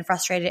triggered and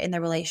frustrated in their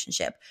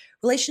relationship.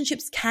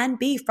 Relationships can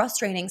be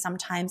frustrating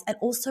sometimes, and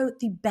also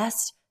the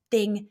best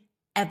thing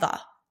ever.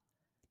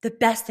 The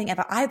best thing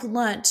ever. I've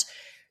learned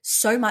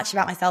so much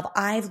about myself.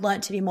 I've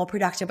learned to be more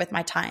productive with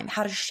my time,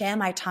 how to share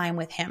my time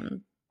with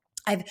him.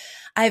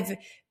 I've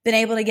been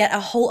able to get a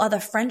whole other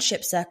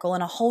friendship circle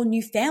and a whole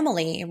new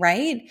family,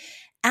 right?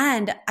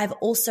 And I've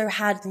also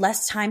had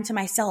less time to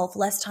myself,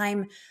 less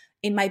time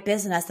in my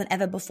business than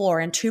ever before,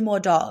 and 2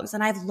 more dogs.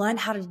 And I've learned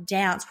how to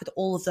dance with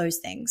all of those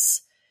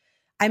things.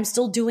 My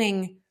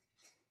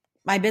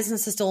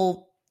business is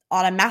still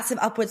on a massive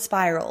upward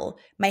spiral.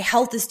 My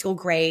health is still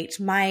great.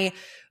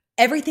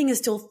 Everything is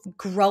still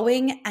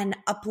growing and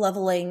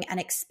up-leveling and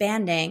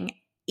expanding,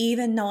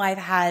 even though I've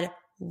had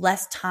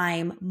less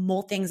time,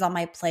 more things on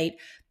my plate,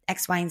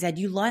 X, Y, and Z.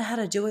 You learn how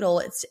to do it all.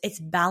 It's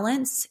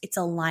balance, it's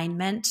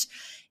alignment,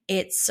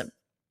 it's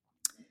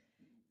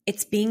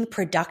being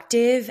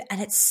productive, and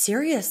it's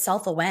serious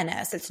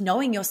self-awareness. It's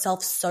knowing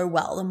yourself so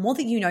well. The more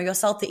that you know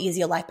yourself, the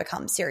easier life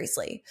becomes,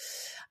 seriously.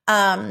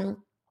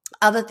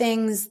 Other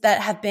things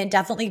that have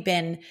definitely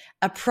been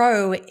a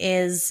pro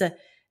is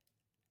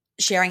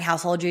sharing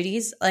household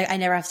duties. Like I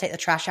never have to take the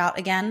trash out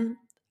again.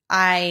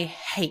 I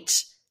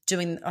hate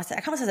doing, I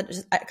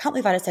can't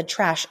believe I just said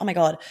trash. Oh my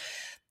God.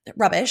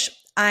 Rubbish.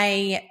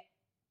 I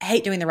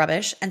hate doing the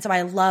rubbish. And so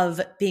I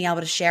love being able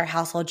to share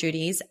household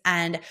duties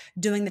and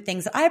doing the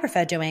things that I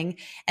prefer doing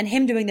and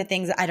him doing the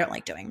things that I don't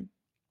like doing.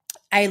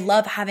 I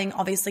love having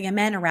obviously a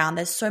man around.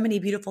 There's so many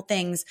beautiful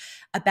things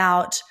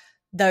about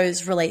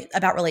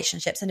about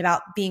relationships and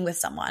about being with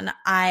someone.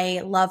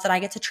 I love that I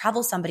get to travel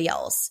with somebody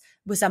else.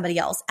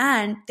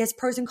 And there's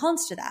pros and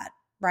cons to that,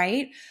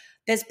 right?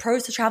 There's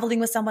pros to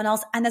traveling with someone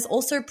else, and there's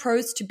also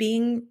pros to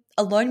being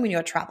alone when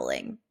you're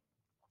traveling.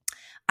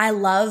 I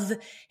love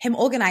him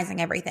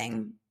organizing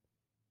everything.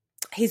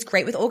 He's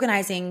great with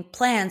organizing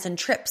plans and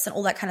trips and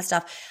all that kind of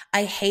stuff.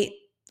 I hate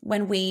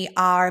when we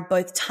are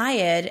both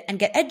tired and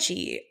get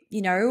edgy.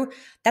 You know,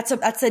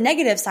 that's a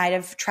negative side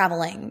of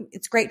traveling.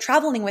 It's great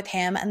traveling with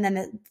him. And then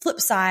the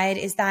flip side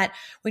is that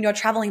when you're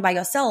traveling by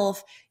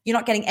yourself, you're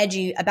not getting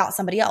edgy about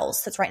somebody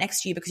else that's right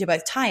next to you because you're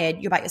both tired.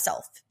 You're by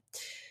yourself.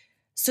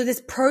 So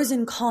there's pros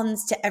and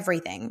cons to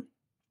everything.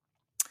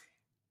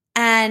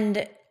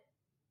 And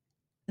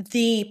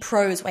the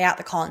pros weigh out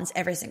the cons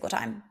every single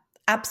time.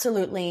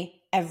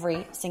 Absolutely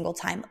every single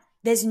time.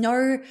 There's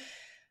no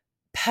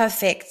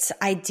perfect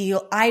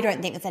ideal. I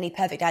don't think there's any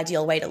perfect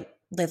ideal way to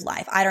live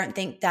life. I don't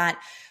think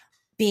that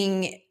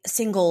being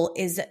single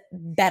is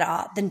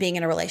better than being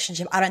in a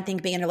relationship. I don't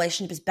think being in a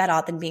relationship is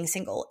better than being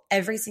single.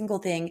 Every single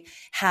thing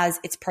has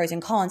its pros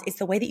and cons. It's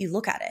the way that you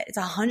look at it. It's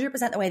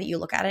 100% the way that you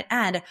look at it.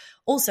 And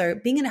also,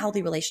 being in a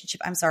healthy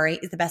relationship,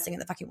 is the best thing in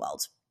the fucking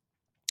world.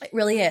 It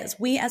really is.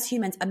 We as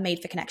humans are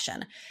made for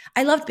connection.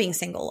 I loved being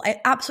single. I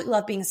absolutely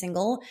love being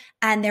single.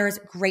 And there is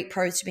great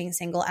pros to being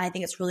single. And I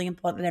think it's really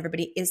important that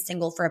everybody is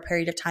single for a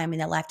period of time in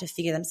their life to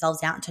figure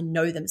themselves out and to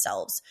know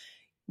themselves.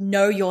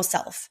 Know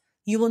yourself.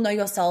 You will know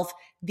yourself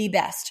the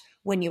best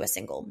when you are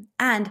single.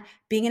 And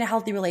being in a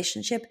healthy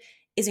relationship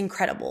is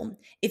incredible.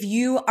 If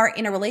you are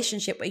in a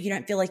relationship where you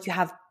don't feel like you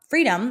have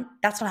freedom,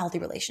 that's not a healthy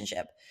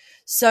relationship.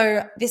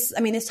 So this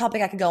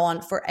topic I could go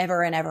on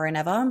forever and ever and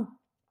ever.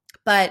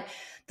 But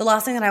the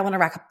last thing that I want to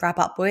wrap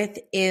up with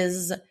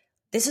is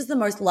this is the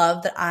most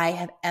love that I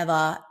have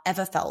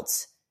ever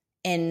felt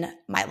in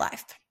my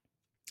life.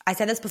 I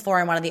said this before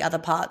in one of the other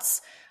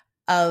parts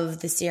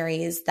of the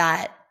series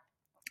that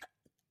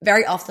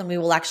very often we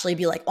will actually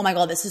be like, oh my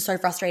God, this is so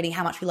frustrating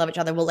how much we love each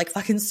other. We'll like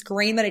fucking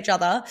scream at each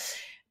other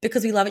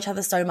because we love each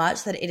other so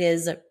much that it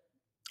is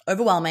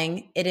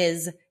overwhelming. It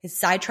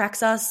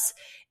sidetracks us.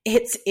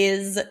 It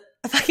is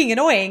fucking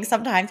annoying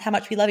sometimes how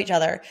much we love each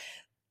other.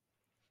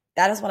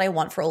 That is what I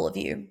want for all of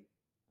you.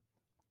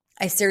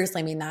 I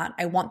seriously mean that.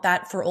 I want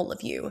that for all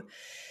of you.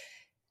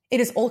 It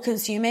is all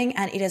consuming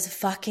and it is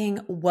fucking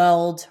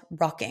world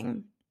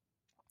rocking.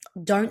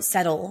 Don't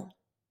settle.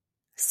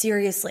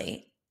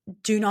 Seriously.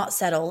 Do not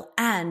settle.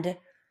 And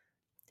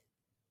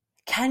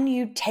can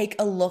you take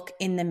a look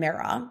in the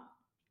mirror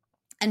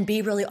and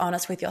be really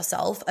honest with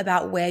yourself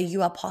about where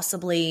you are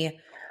possibly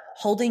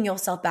holding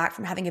yourself back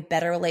from having a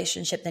better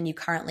relationship than you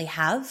currently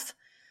have,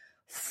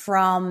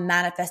 from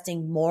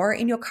manifesting more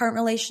in your current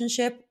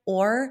relationship,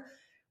 or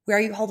where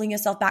are you holding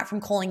yourself back from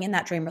calling in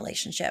that dream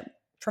relationship,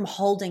 from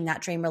holding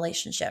that dream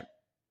relationship?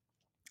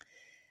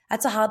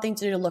 That's a hard thing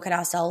to do, to look at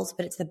ourselves,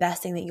 but it's the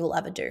best thing that you will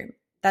ever do.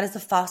 That is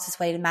the fastest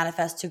way to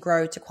manifest, to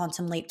grow, to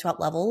quantum leap, to up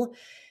level,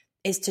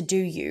 is to do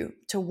you,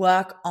 to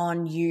work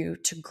on you,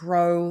 to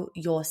grow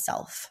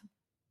yourself.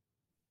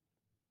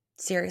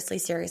 Seriously,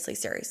 seriously,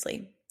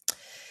 seriously.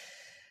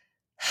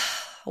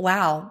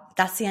 Wow,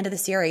 that's the end of the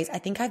series. I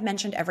think I've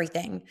mentioned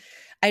everything.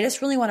 I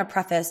just really want to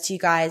preface to you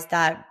guys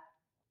that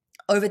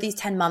over these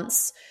 10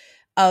 months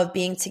of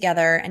being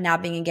together and now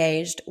being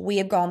engaged, we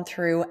have gone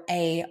through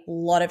a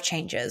lot of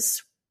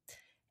changes.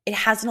 It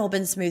hasn't all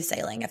been smooth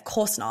sailing. Of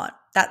course not.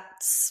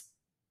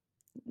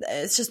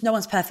 It's just no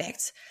one's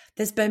perfect.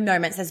 There's been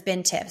moments, there's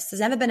been tips. There's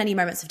never been any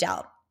moments of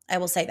doubt. I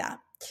will say that.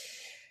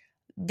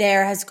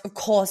 There has, of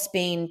course,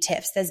 been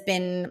tips. There's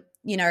been,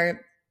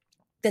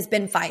 there's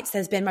been fights.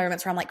 There's been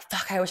moments where I'm like,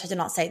 fuck, I wish I did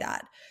not say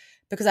that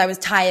because I was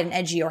tired and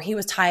edgy, or he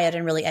was tired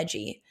and really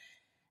edgy.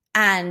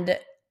 And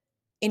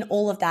in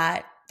all of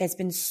that, there's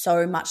been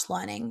so much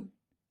learning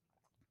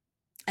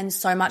and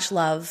so much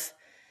love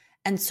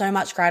and so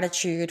much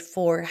gratitude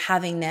for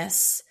having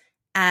this,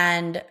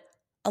 and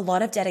a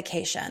lot of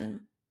dedication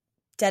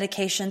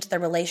to the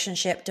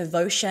relationship,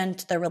 devotion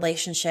to the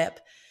relationship,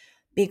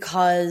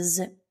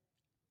 because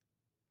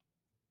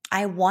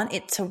I want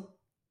it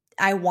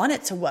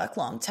to work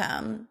long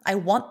term. I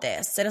want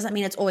this. That doesn't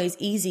mean it's always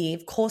easy.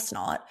 Of course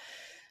not.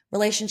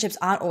 Relationships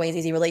aren't always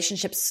easy.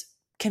 Relationships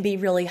can be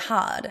really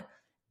hard.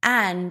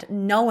 And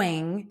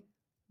knowing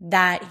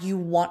that you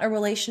want a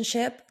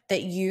relationship,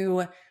 that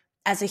you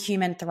as a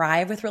human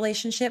thrive with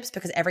relationships,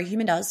 because every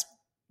human does,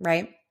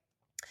 right?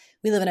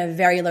 We live in a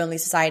very lonely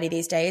society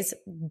these days.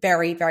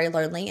 Very, very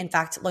lonely. In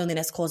fact,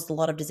 loneliness causes a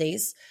lot of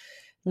disease.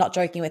 Not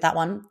joking with that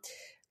one.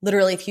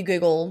 Literally, if you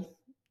Google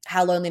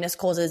how loneliness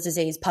causes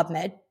disease,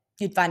 PubMed,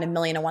 you'd find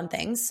 1,000,001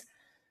 things.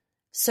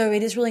 So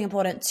it is really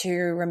important to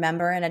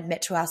remember and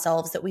admit to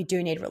ourselves that we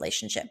do need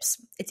relationships.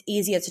 It's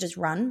easier to just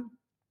run,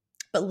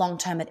 but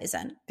long-term it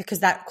isn't,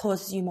 because that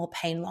causes you more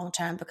pain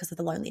long-term because of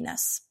the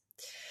loneliness.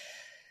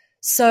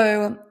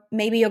 So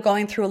maybe you're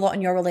going through a lot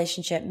in your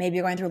relationship. Maybe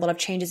you're going through a lot of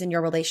changes in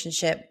your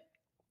relationship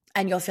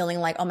and you're feeling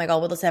like, oh my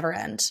God, will this ever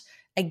end?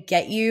 I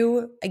get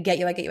you.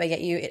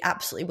 It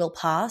absolutely will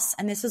pass.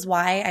 And this is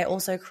why I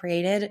also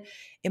created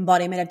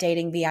Embodiment of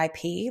Dating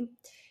VIP,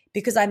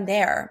 because I'm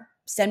there.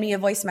 Send me a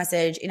voice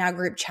message in our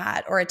group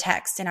chat or a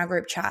text in our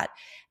group chat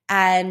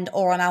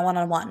or on our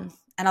one-on-one,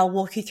 and I'll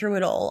walk you through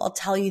it all. I'll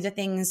tell you the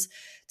things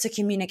to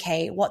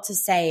communicate, what to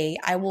say.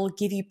 I will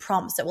give you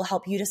prompts that will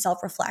help you to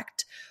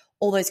self-reflect,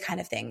 all those kind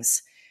of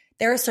things.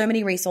 there are so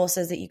many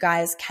resources that you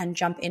guys can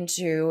jump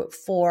into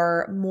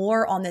for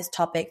more on this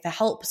topic, for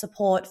help,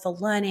 support, for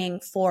learning,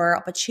 for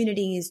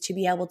opportunities to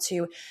be able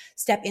to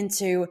step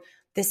into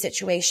this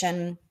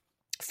situation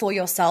for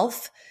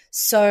yourself.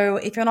 So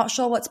if you're not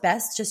sure what's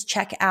best, just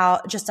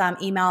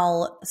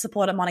email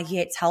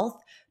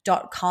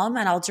support@monarchyhateshealth.com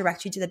and I'll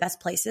direct you to the best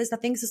places. The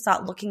things to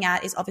start looking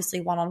at is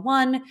obviously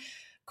one-on-one,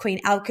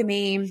 Queen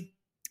Alchemy,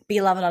 Be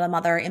Love Not a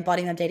Mother,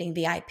 Embodiment of Dating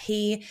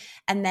VIP.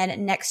 And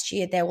then next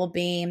year there will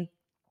be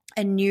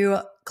a new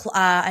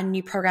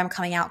program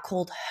coming out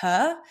called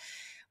Her,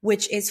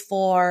 which is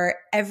for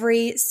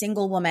every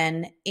single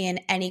woman in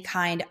any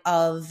kind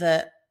of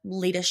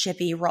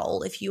leadership-y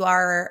role. If you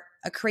are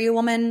a career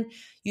woman,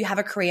 you have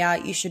a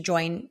career, you should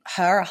join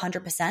Her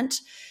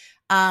 100%,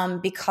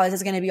 because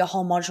there's going to be a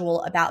whole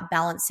module about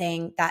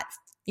balancing that,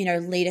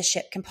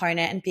 leadership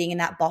component and being in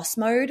that boss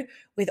mode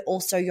with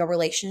also your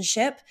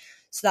relationship.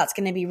 So that's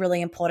going to be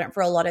really important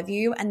for a lot of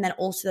you. And then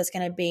also there's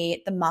going to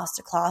be the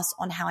masterclass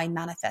on how I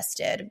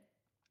manifested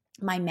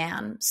my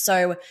man.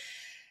 So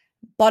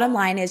bottom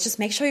line is just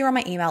make sure you're on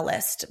my email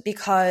list,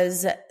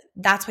 because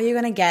that's where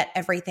you're going to get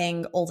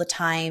everything all the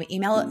time.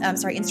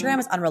 Instagram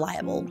is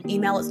unreliable.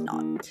 Email is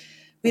not.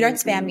 We don't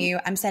spam you.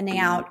 I'm sending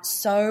out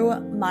so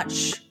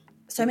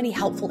many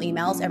helpful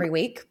emails every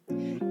week.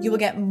 You will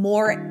get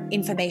more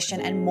information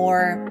and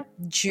more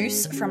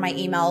juice from my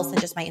emails than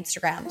just my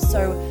Instagram.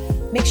 So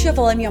make sure you're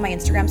following me on my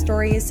Instagram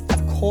stories.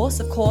 Of course,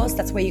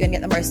 that's where you're going to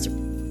get the most,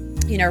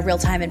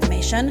 real-time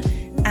information.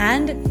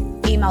 And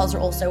emails are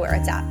also where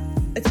it's at.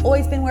 It's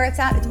always been where it's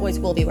at. It always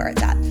will be where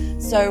it's at.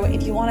 So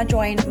if you want to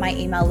join my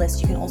email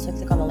list, you can also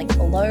click on the link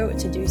below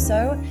to do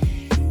so.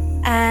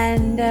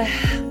 And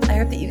I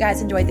hope that you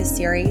guys enjoyed this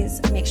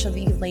series. Make sure that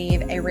you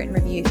leave a written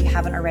review if you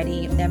haven't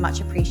already. They're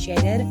much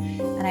appreciated.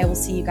 And I will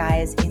see you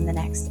guys in the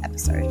next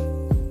episode.